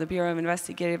work of the Bureau of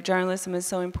Investigative Journalism is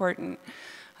so important.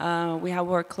 We have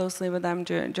worked closely with them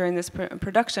during this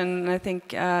production, and I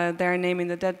think their Naming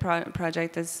the Dead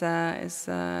project is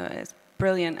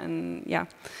brilliant, and yeah,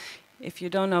 if you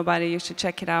don't know about it, you should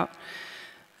check it out.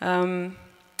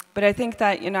 But I think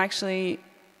that, actually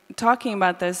talking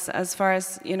about this as far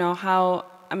as, how,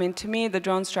 to me, the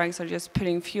drone strikes are just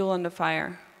putting fuel on the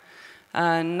fire.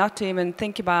 Not to even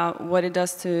think about what it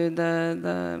does to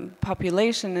the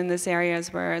population in these areas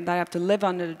where they have to live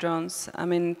under the drones.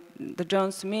 The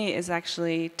drones to me is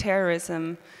actually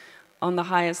terrorism on the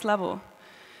highest level,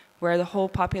 where the whole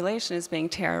population is being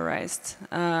terrorized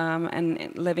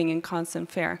and living in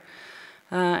constant fear.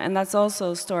 And that's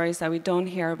also stories that we don't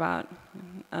hear about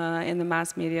in the mass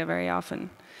media very often.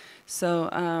 So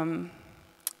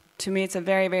to me, it's a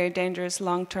very, very dangerous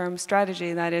long-term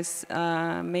strategy that is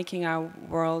making our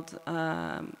world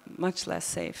much less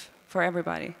safe for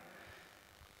everybody.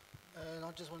 And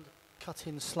I just want to cut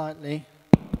in slightly.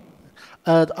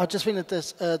 I just think that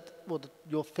this,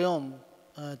 your film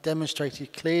demonstrated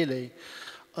clearly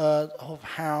of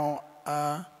how,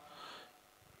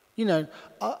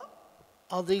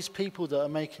 are these people that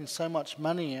are making so much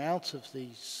money out of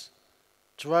these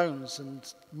drones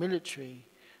and military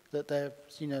that they're,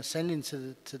 sending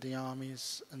to the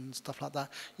armies and stuff like that.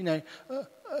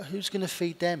 Who's going to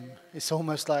feed them? It's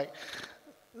almost like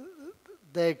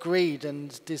their greed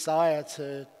and desire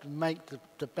to make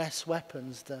the best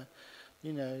weapons.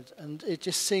 And it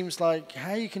just seems like,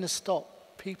 how are you going to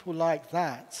stop people like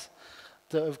that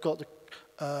have got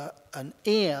an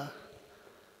ear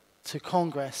to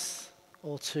Congress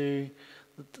or to,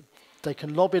 they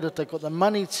can lobby, that they've got the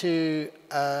money to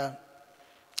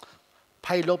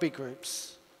pay lobby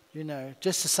groups,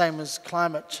 just the same as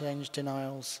climate change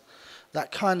denials.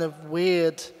 That kind of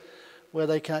weird, where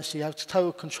they can actually have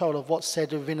total control of what's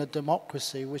said within a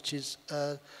democracy, which is,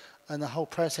 and the whole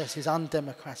process is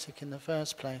undemocratic in the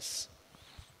first place.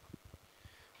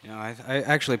 I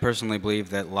actually personally believe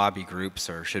that lobby groups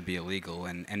should be illegal,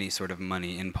 and any sort of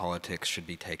money in politics should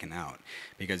be taken out.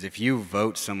 Because if you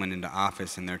vote someone into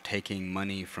office and they're taking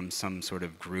money from some sort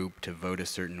of group to vote a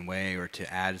certain way or to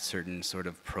add a certain sort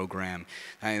of program,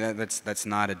 that's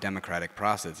not a democratic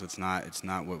process. It's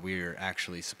not what we're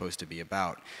actually supposed to be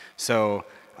about. So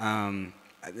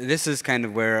this is kind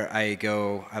of where I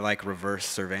like reverse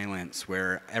surveillance,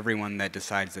 where everyone that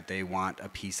decides that they want a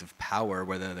piece of power,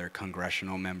 whether they're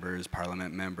congressional members,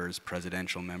 parliament members,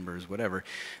 presidential members, whatever,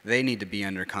 they need to be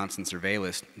under constant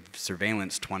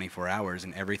surveillance 24 hours,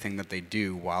 and everything that they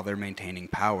do while they're maintaining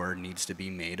power needs to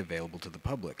be made available to the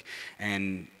public.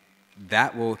 And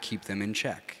that will keep them in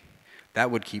check. That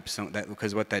would keep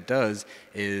because what that does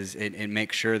is it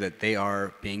makes sure that they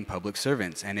are being public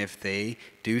servants. And if they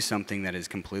do something that is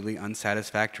completely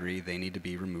unsatisfactory, they need to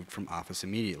be removed from office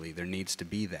immediately. There needs to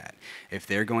be that. If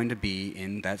they're going to be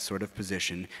in that sort of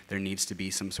position, there needs to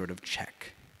be some sort of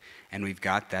check. And we've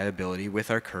got that ability with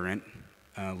our current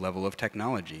level of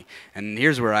technology. And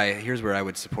here's where I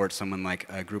would support someone like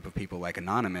a group of people like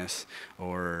Anonymous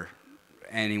or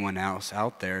anyone else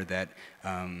out there that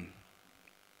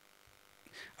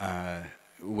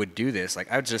would do this.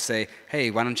 Like, I would just say,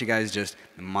 hey, why don't you guys just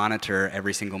monitor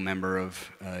every single member of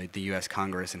the U.S.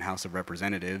 Congress and House of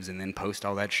Representatives and then post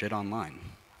all that shit online?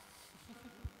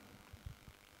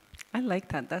 I like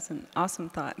that. That's an awesome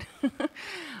thought.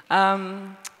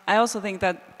 I also think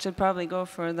that should probably go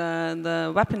for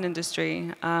the weapon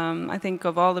industry. I think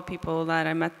of all the people that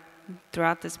I met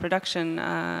throughout this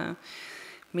production,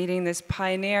 meeting this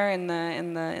pioneer in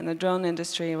the drone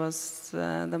industry was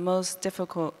the most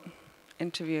difficult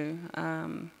interview.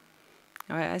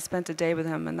 I spent a day with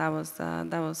him, and that was.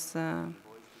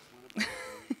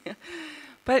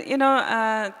 But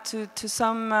to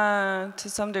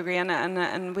some degree, and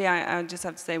I just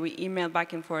have to say, we emailed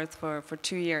back and forth for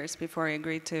 2 years before he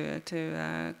agreed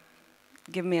to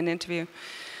give me an interview.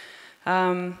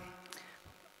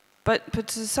 But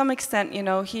to some extent,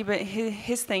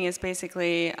 his thing is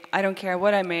basically, I don't care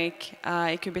what I make.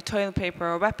 It could be toilet paper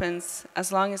or weapons.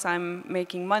 As long as I'm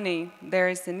making money, there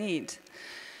is the need.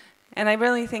 And I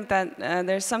really think that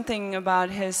there's something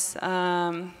about his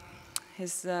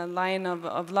line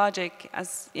of logic,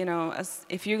 as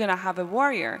if you're going to have a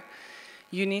warrior,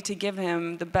 you need to give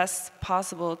him the best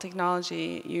possible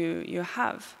technology you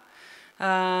have.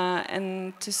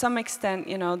 And to some extent,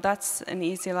 that's an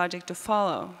easy logic to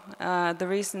follow. The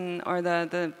reason, or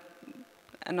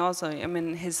and also,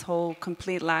 his whole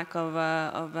complete lack of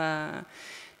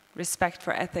respect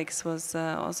for ethics was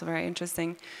also very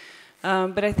interesting.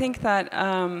 But I think that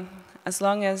as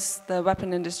long as the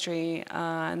weapon industry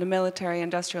and the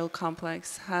military-industrial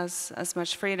complex has as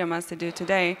much freedom as they do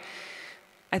today,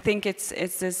 I think it's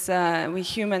this, we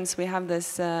humans, we have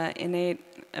this innate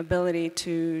ability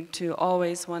to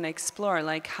always want to explore,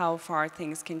 like, how far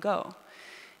things can go.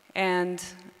 And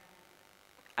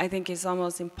I think it's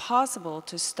almost impossible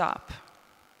to stop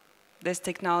this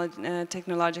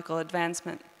technological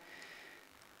advancement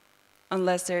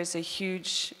unless there's a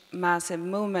huge, massive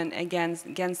movement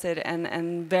against it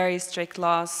and very strict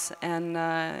laws and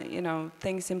you know,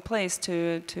 things in place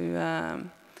to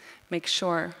make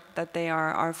sure that they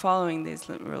are following these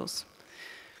rules.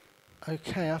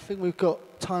 Okay, I think we've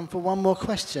got time for one more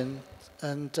question.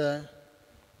 And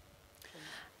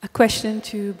a question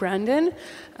to Brandon.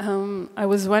 I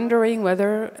was wondering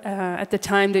whether at the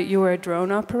time that you were a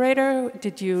drone operator,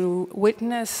 did you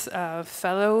witness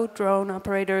fellow drone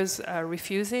operators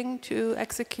refusing to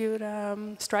execute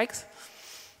strikes?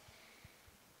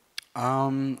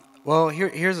 Well,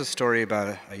 here's a story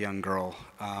about a young girl.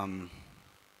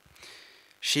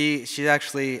 She's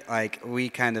actually, like,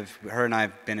 her and I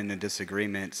have been in a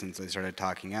disagreement since I started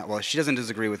talking out. Well, she doesn't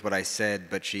disagree with what I said,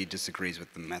 but she disagrees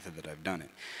with the method that I've done it.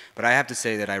 But I have to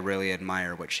say that I really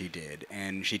admire what she did.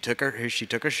 And she took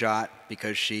a shot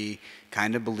because she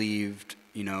kind of believed,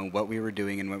 you know, what we were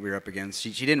doing and what we were up against.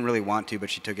 She didn't really want to, but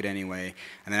she took it anyway.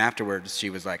 And then afterwards, she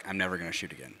was like, I'm never going to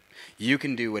shoot again. You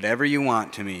can do whatever you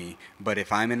want to me, but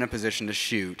if I'm in a position to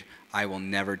shoot, I will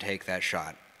never take that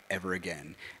shot ever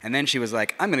again. And then she was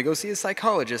like, I'm going to go see a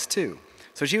psychologist too.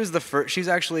 So she was the first. She's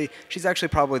actually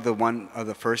probably the one of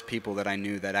the first people that I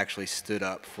knew that actually stood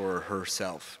up for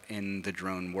herself in the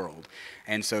drone world.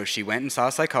 And so she went and saw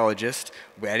a psychologist.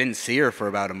 I didn't see her for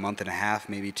about a month and a half,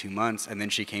 maybe 2 months, and then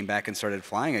she came back and started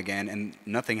flying again, and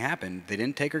nothing happened. They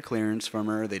didn't take her clearance from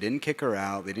her. They didn't kick her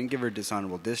out. They didn't give her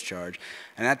dishonorable discharge.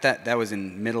 And that was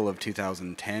in middle of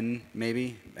 2010,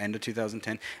 maybe end of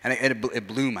 2010, and it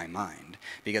blew my mind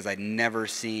because I'd never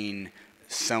seen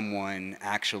someone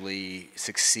actually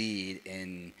succeed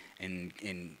in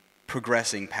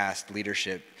progressing past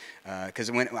leadership. Because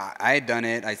when I had done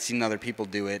it, I'd seen other people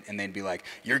do it, and they'd be like,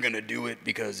 you're going to do it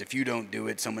because if you don't do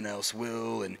it, someone else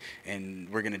will, and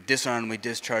we're going to dishonorably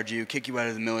discharge you, kick you out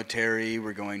of the military,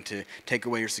 we're going to take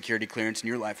away your security clearance, and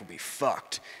your life will be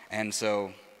fucked. And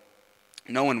so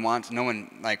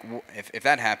if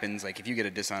that happens, like if you get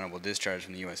a dishonorable discharge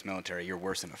from the U.S. military, you're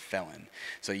worse than a felon.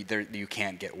 So you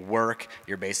can't get work.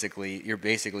 You're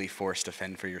basically forced to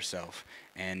fend for yourself.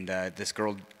 And this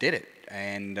girl did it.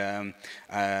 And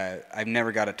I've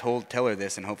never got to tell her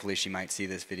this, and hopefully she might see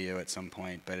this video at some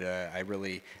point. But I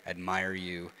really admire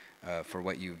you for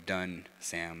what you've done,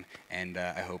 Sam. And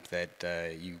I hope that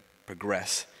you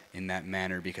progress in that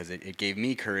manner, because it gave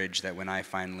me courage that when I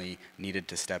finally needed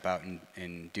to step out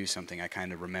and do something, I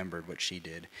kind of remembered what she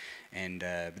did. And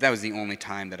but that was the only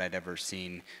time that I'd ever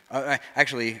seen.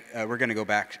 Actually, we're going to go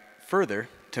back further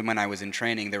to when I was in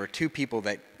training. There were 2 people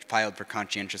that filed for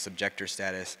conscientious objector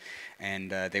status,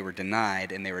 and they were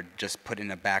denied, and they were just put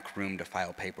in a back room to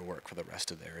file paperwork for the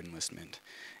rest of their enlistment.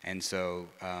 And so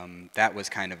that was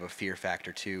kind of a fear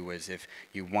factor too, was if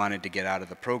you wanted to get out of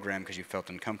the program because you felt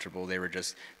uncomfortable, they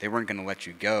weren't going to let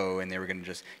you go, and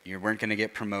you weren't going to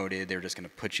get promoted. They were just going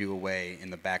to put you away in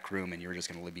the back room, and you were just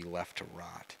going to be left to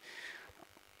rot.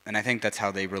 And I think that's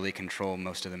how they really control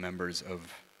most of the members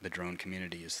of the drone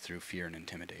community, is through fear and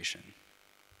intimidation.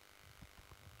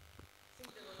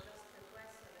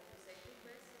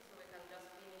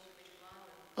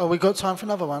 Oh, we got time for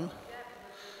another one?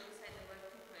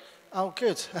 Oh,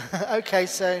 good. Okay,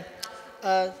 so,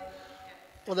 well,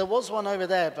 there was one over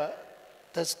there, but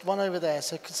there's one over there.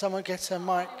 So could someone get a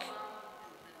mic?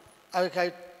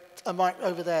 Okay, a mic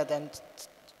over there then.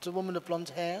 The woman with blonde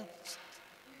hair.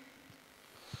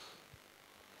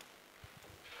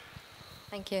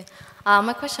 Thank you.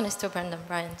 My question is to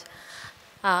Bryant.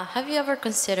 Have you ever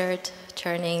considered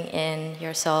turning in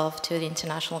yourself to the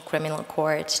International Criminal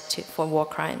Court for war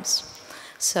crimes?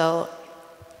 So,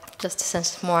 just to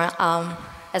sense more,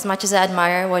 as much as I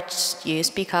admire what you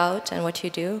speak out and what you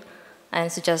do,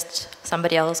 and suggest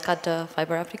somebody else cut the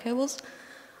fiber optic cables,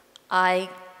 I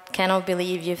cannot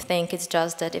believe you think it's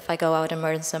just that if I go out and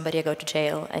murder somebody, I go to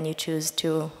jail, and you choose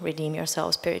to redeem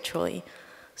yourself spiritually.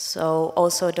 So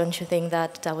also, don't you think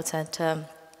that that would set a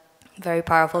very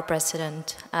powerful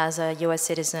precedent as a US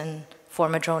citizen,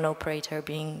 former drone operator,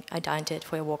 being indicted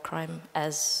for a war crime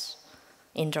as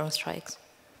in drone strikes?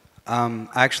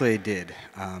 Actually, I did.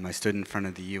 I stood in front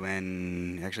of the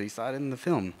UN. Actually, you saw it in the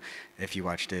film, if you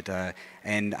watched it.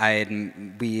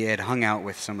 And we had hung out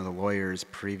with some of the lawyers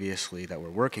previously that were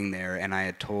working there, and I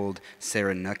had told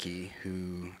Sarah Nucky,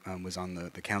 who was on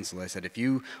the council, I said, if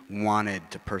you wanted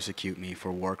to persecute me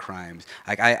for war crimes,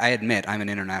 I admit I'm an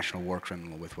international war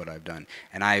criminal with what I've done,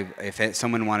 and if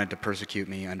someone wanted to persecute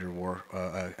me under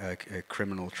a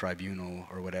criminal tribunal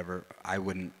or whatever, I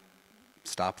wouldn't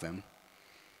stop them.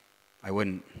 I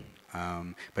wouldn't.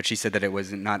 But she said that it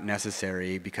was not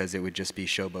necessary because it would just be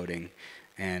showboating,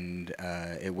 and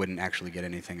it wouldn't actually get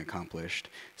anything accomplished.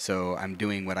 So I'm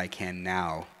doing what I can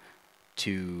now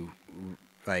to,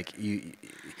 like, you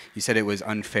said it was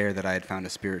unfair that I had found a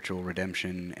spiritual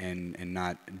redemption and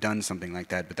not done something like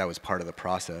that, but that was part of the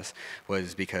process,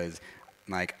 was because,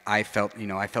 like, I felt, you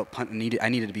know, I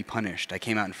needed to be punished. I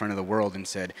came out in front of the world and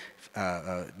said,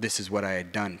 this is what I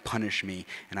had done, punish me.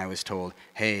 And I was told,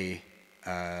 hey,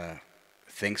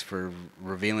 thanks for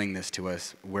revealing this to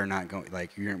us. We're not going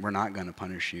to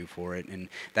punish you for it. And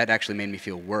that actually made me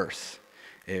feel worse,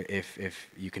 if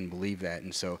you can believe that.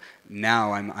 And so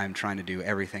now I'm trying to do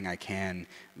everything I can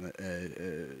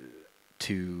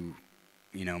to,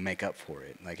 you know, make up for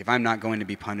it. Like, if I'm not going to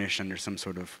be punished under some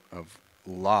sort of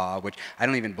law, which I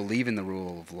don't even believe in the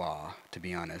rule of law, to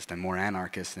be honest. I'm more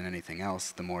anarchist than anything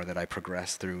else the more that I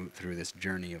progress through this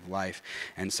journey of life.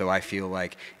 And so I feel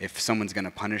like if someone's going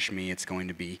to punish me, it's going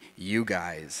to be you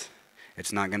guys.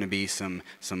 It's not going to be some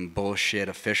bullshit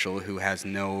official who has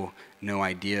no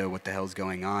idea what the hell's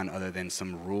going on other than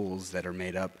some rules that are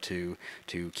made up to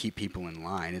keep people in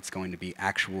line. It's going to be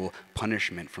actual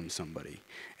punishment from somebody.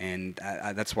 And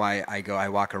that's why I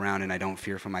walk around and I don't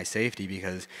fear for my safety,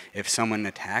 because if someone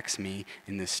attacks me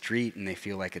in the street and they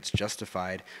feel like it's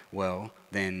justified, well,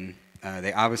 then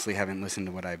they obviously haven't listened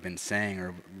to what I've been saying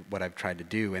or what I've tried to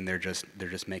do, and they're just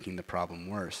making the problem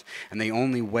worse. And the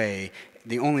only way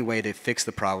to fix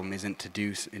the problem isn't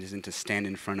to stand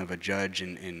in front of a judge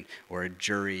or a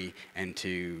jury and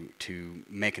to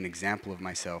make an example of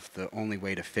myself. The only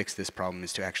way to fix this problem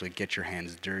is to actually get your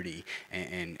hands dirty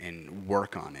and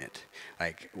work on it,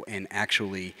 like, and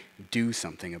actually do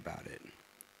something about it.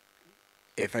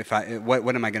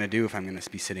 What am I going to do if I'm going to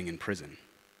be sitting in prison,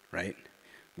 right?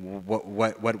 What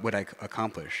would I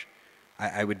accomplish?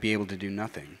 I would be able to do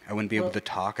nothing. I wouldn't be able to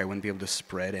talk. I wouldn't be able to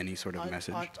spread any sort of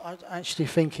message. I actually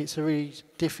think it's a really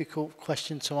difficult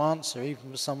question to answer,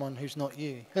 even for someone who's not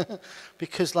you.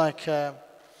 Because, like,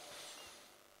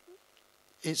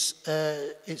 it's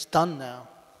done now.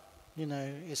 You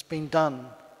know, it's been done.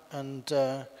 And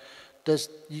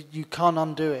you can't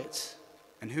undo it.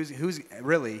 And who's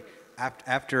really,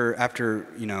 after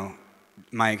you know,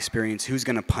 my experience, who's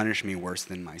going to punish me worse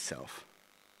than myself?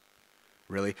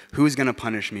 Really? Who's going to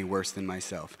punish me worse than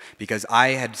myself? Because I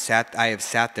have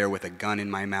sat there with a gun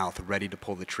in my mouth ready to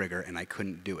pull the trigger, and I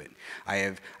couldn't do it.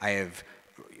 I've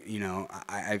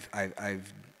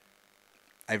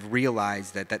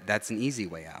realized that's an easy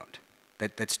way out.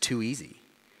 That's too easy.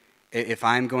 If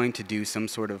I'm going to do some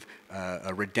sort of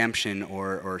a redemption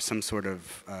or some sort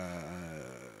of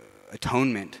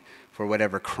atonement for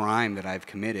whatever crime that I've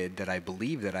committed, that I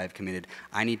believe that I've committed,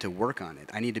 I need to work on it.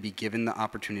 I need to be given the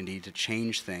opportunity to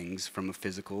change things from a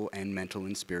physical and mental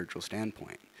and spiritual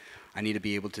standpoint. I need to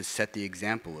be able to set the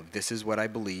example of, this is what I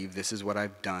believe, this is what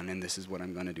I've done, and this is what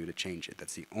I'm going to do to change it.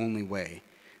 That's the only way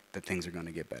that things are going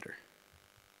to get better.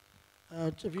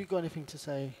 Have you got anything to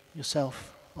say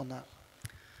yourself on that?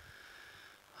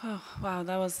 Oh, wow,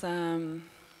 that was,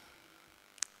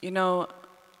 you know,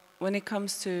 when it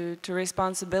comes to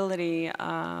responsibility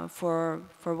for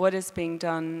what is being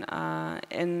done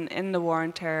in the war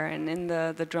on terror and in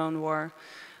the drone war,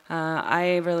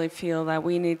 I really feel that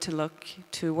we need to look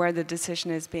to where the decision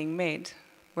is being made,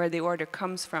 where the order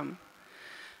comes from.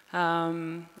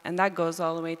 And that goes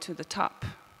all the way to the top.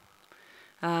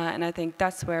 And I think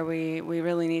that's where we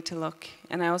really need to look.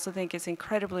 And I also think it's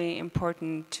incredibly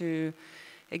important to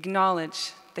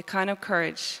acknowledge the kind of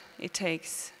courage it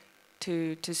takes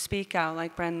to speak out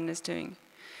like Brendan is doing.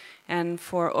 And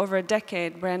for over a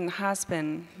decade, Brendan has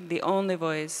been the only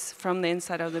voice from the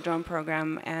inside of the drone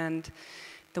program, and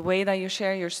the way that you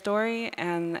share your story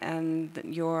and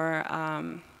your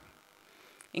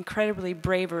incredibly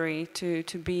bravery to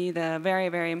be the very,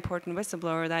 very important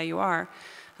whistleblower that you are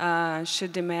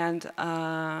should demand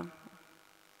an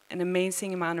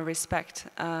amazing amount of respect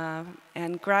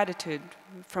and gratitude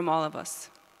from all of us.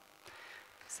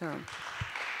 So.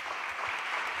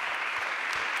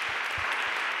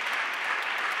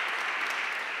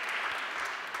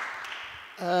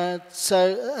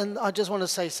 And I just want to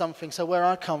say something. So where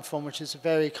I come from, which is a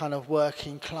very kind of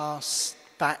working class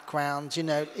background, you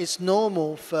know, it's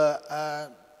normal for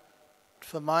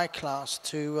my class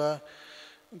to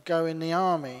go in the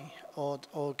army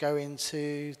or go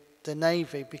into the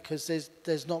Navy, because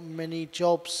there's not many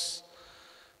jobs,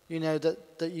 you know,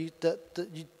 that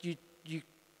you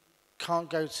can't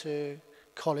go to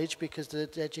college because the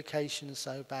education is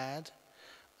so bad,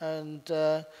 and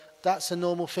that's a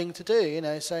normal thing to do, you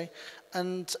know. So,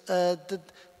 and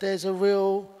there's a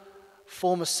real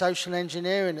form of social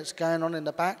engineering that's going on in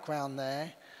the background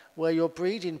there, where you're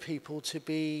breeding people to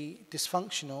be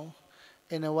dysfunctional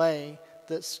in a way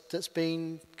that's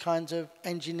been kind of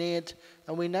engineered,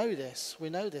 and we know this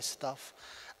stuff.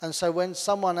 And so when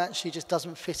someone actually just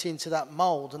doesn't fit into that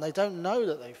mold, and they don't know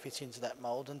that they fit into that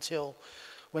mold until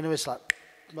when it's like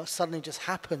suddenly just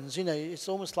happens, you know, it's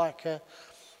almost like a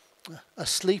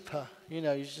sleeper, you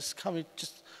know, you just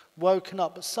just woken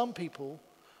up. But some people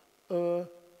are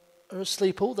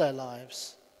asleep all their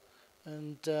lives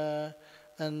and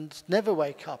never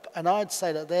wake up. And I'd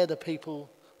say that they're the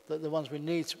people, that the ones we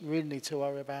really need to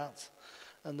worry about,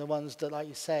 and the ones that, like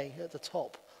you say, at the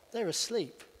top, they're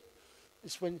asleep.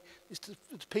 It's the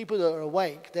people that are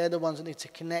awake, they're the ones that need to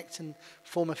connect and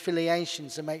form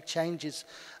affiliations and make changes,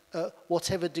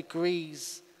 whatever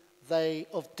degrees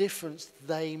of difference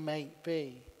they may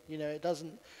be. You know, it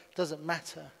doesn't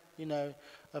matter, you know,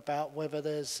 about whether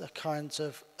there's a kind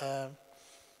of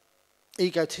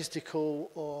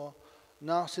egotistical or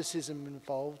narcissism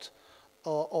involved,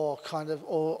 or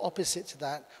opposite to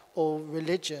that, or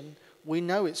religion. We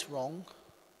know it's wrong.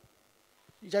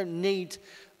 You don't need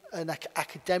an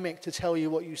academic to tell you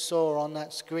what you saw on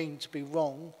that screen to be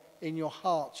wrong. In your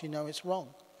heart, you know it's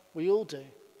wrong. We all do.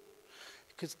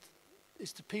 Because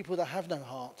it's the people that have no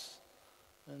hearts.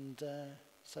 And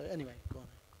so anyway, go on.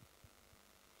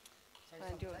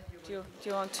 Do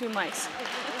you want 2 mics?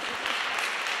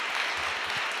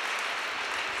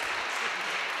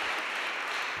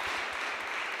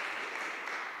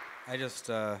 I just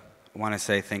want to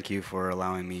say thank you for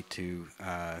allowing me to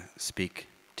speak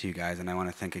to you guys, and I want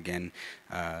to thank again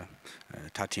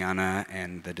Tatiana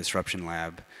and the Disruption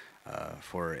Lab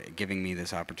for giving me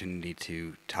this opportunity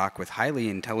to talk with highly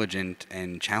intelligent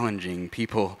and challenging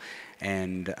people,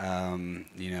 and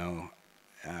you know,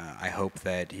 I hope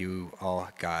that you all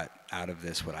got out of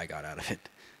this what I got out of it.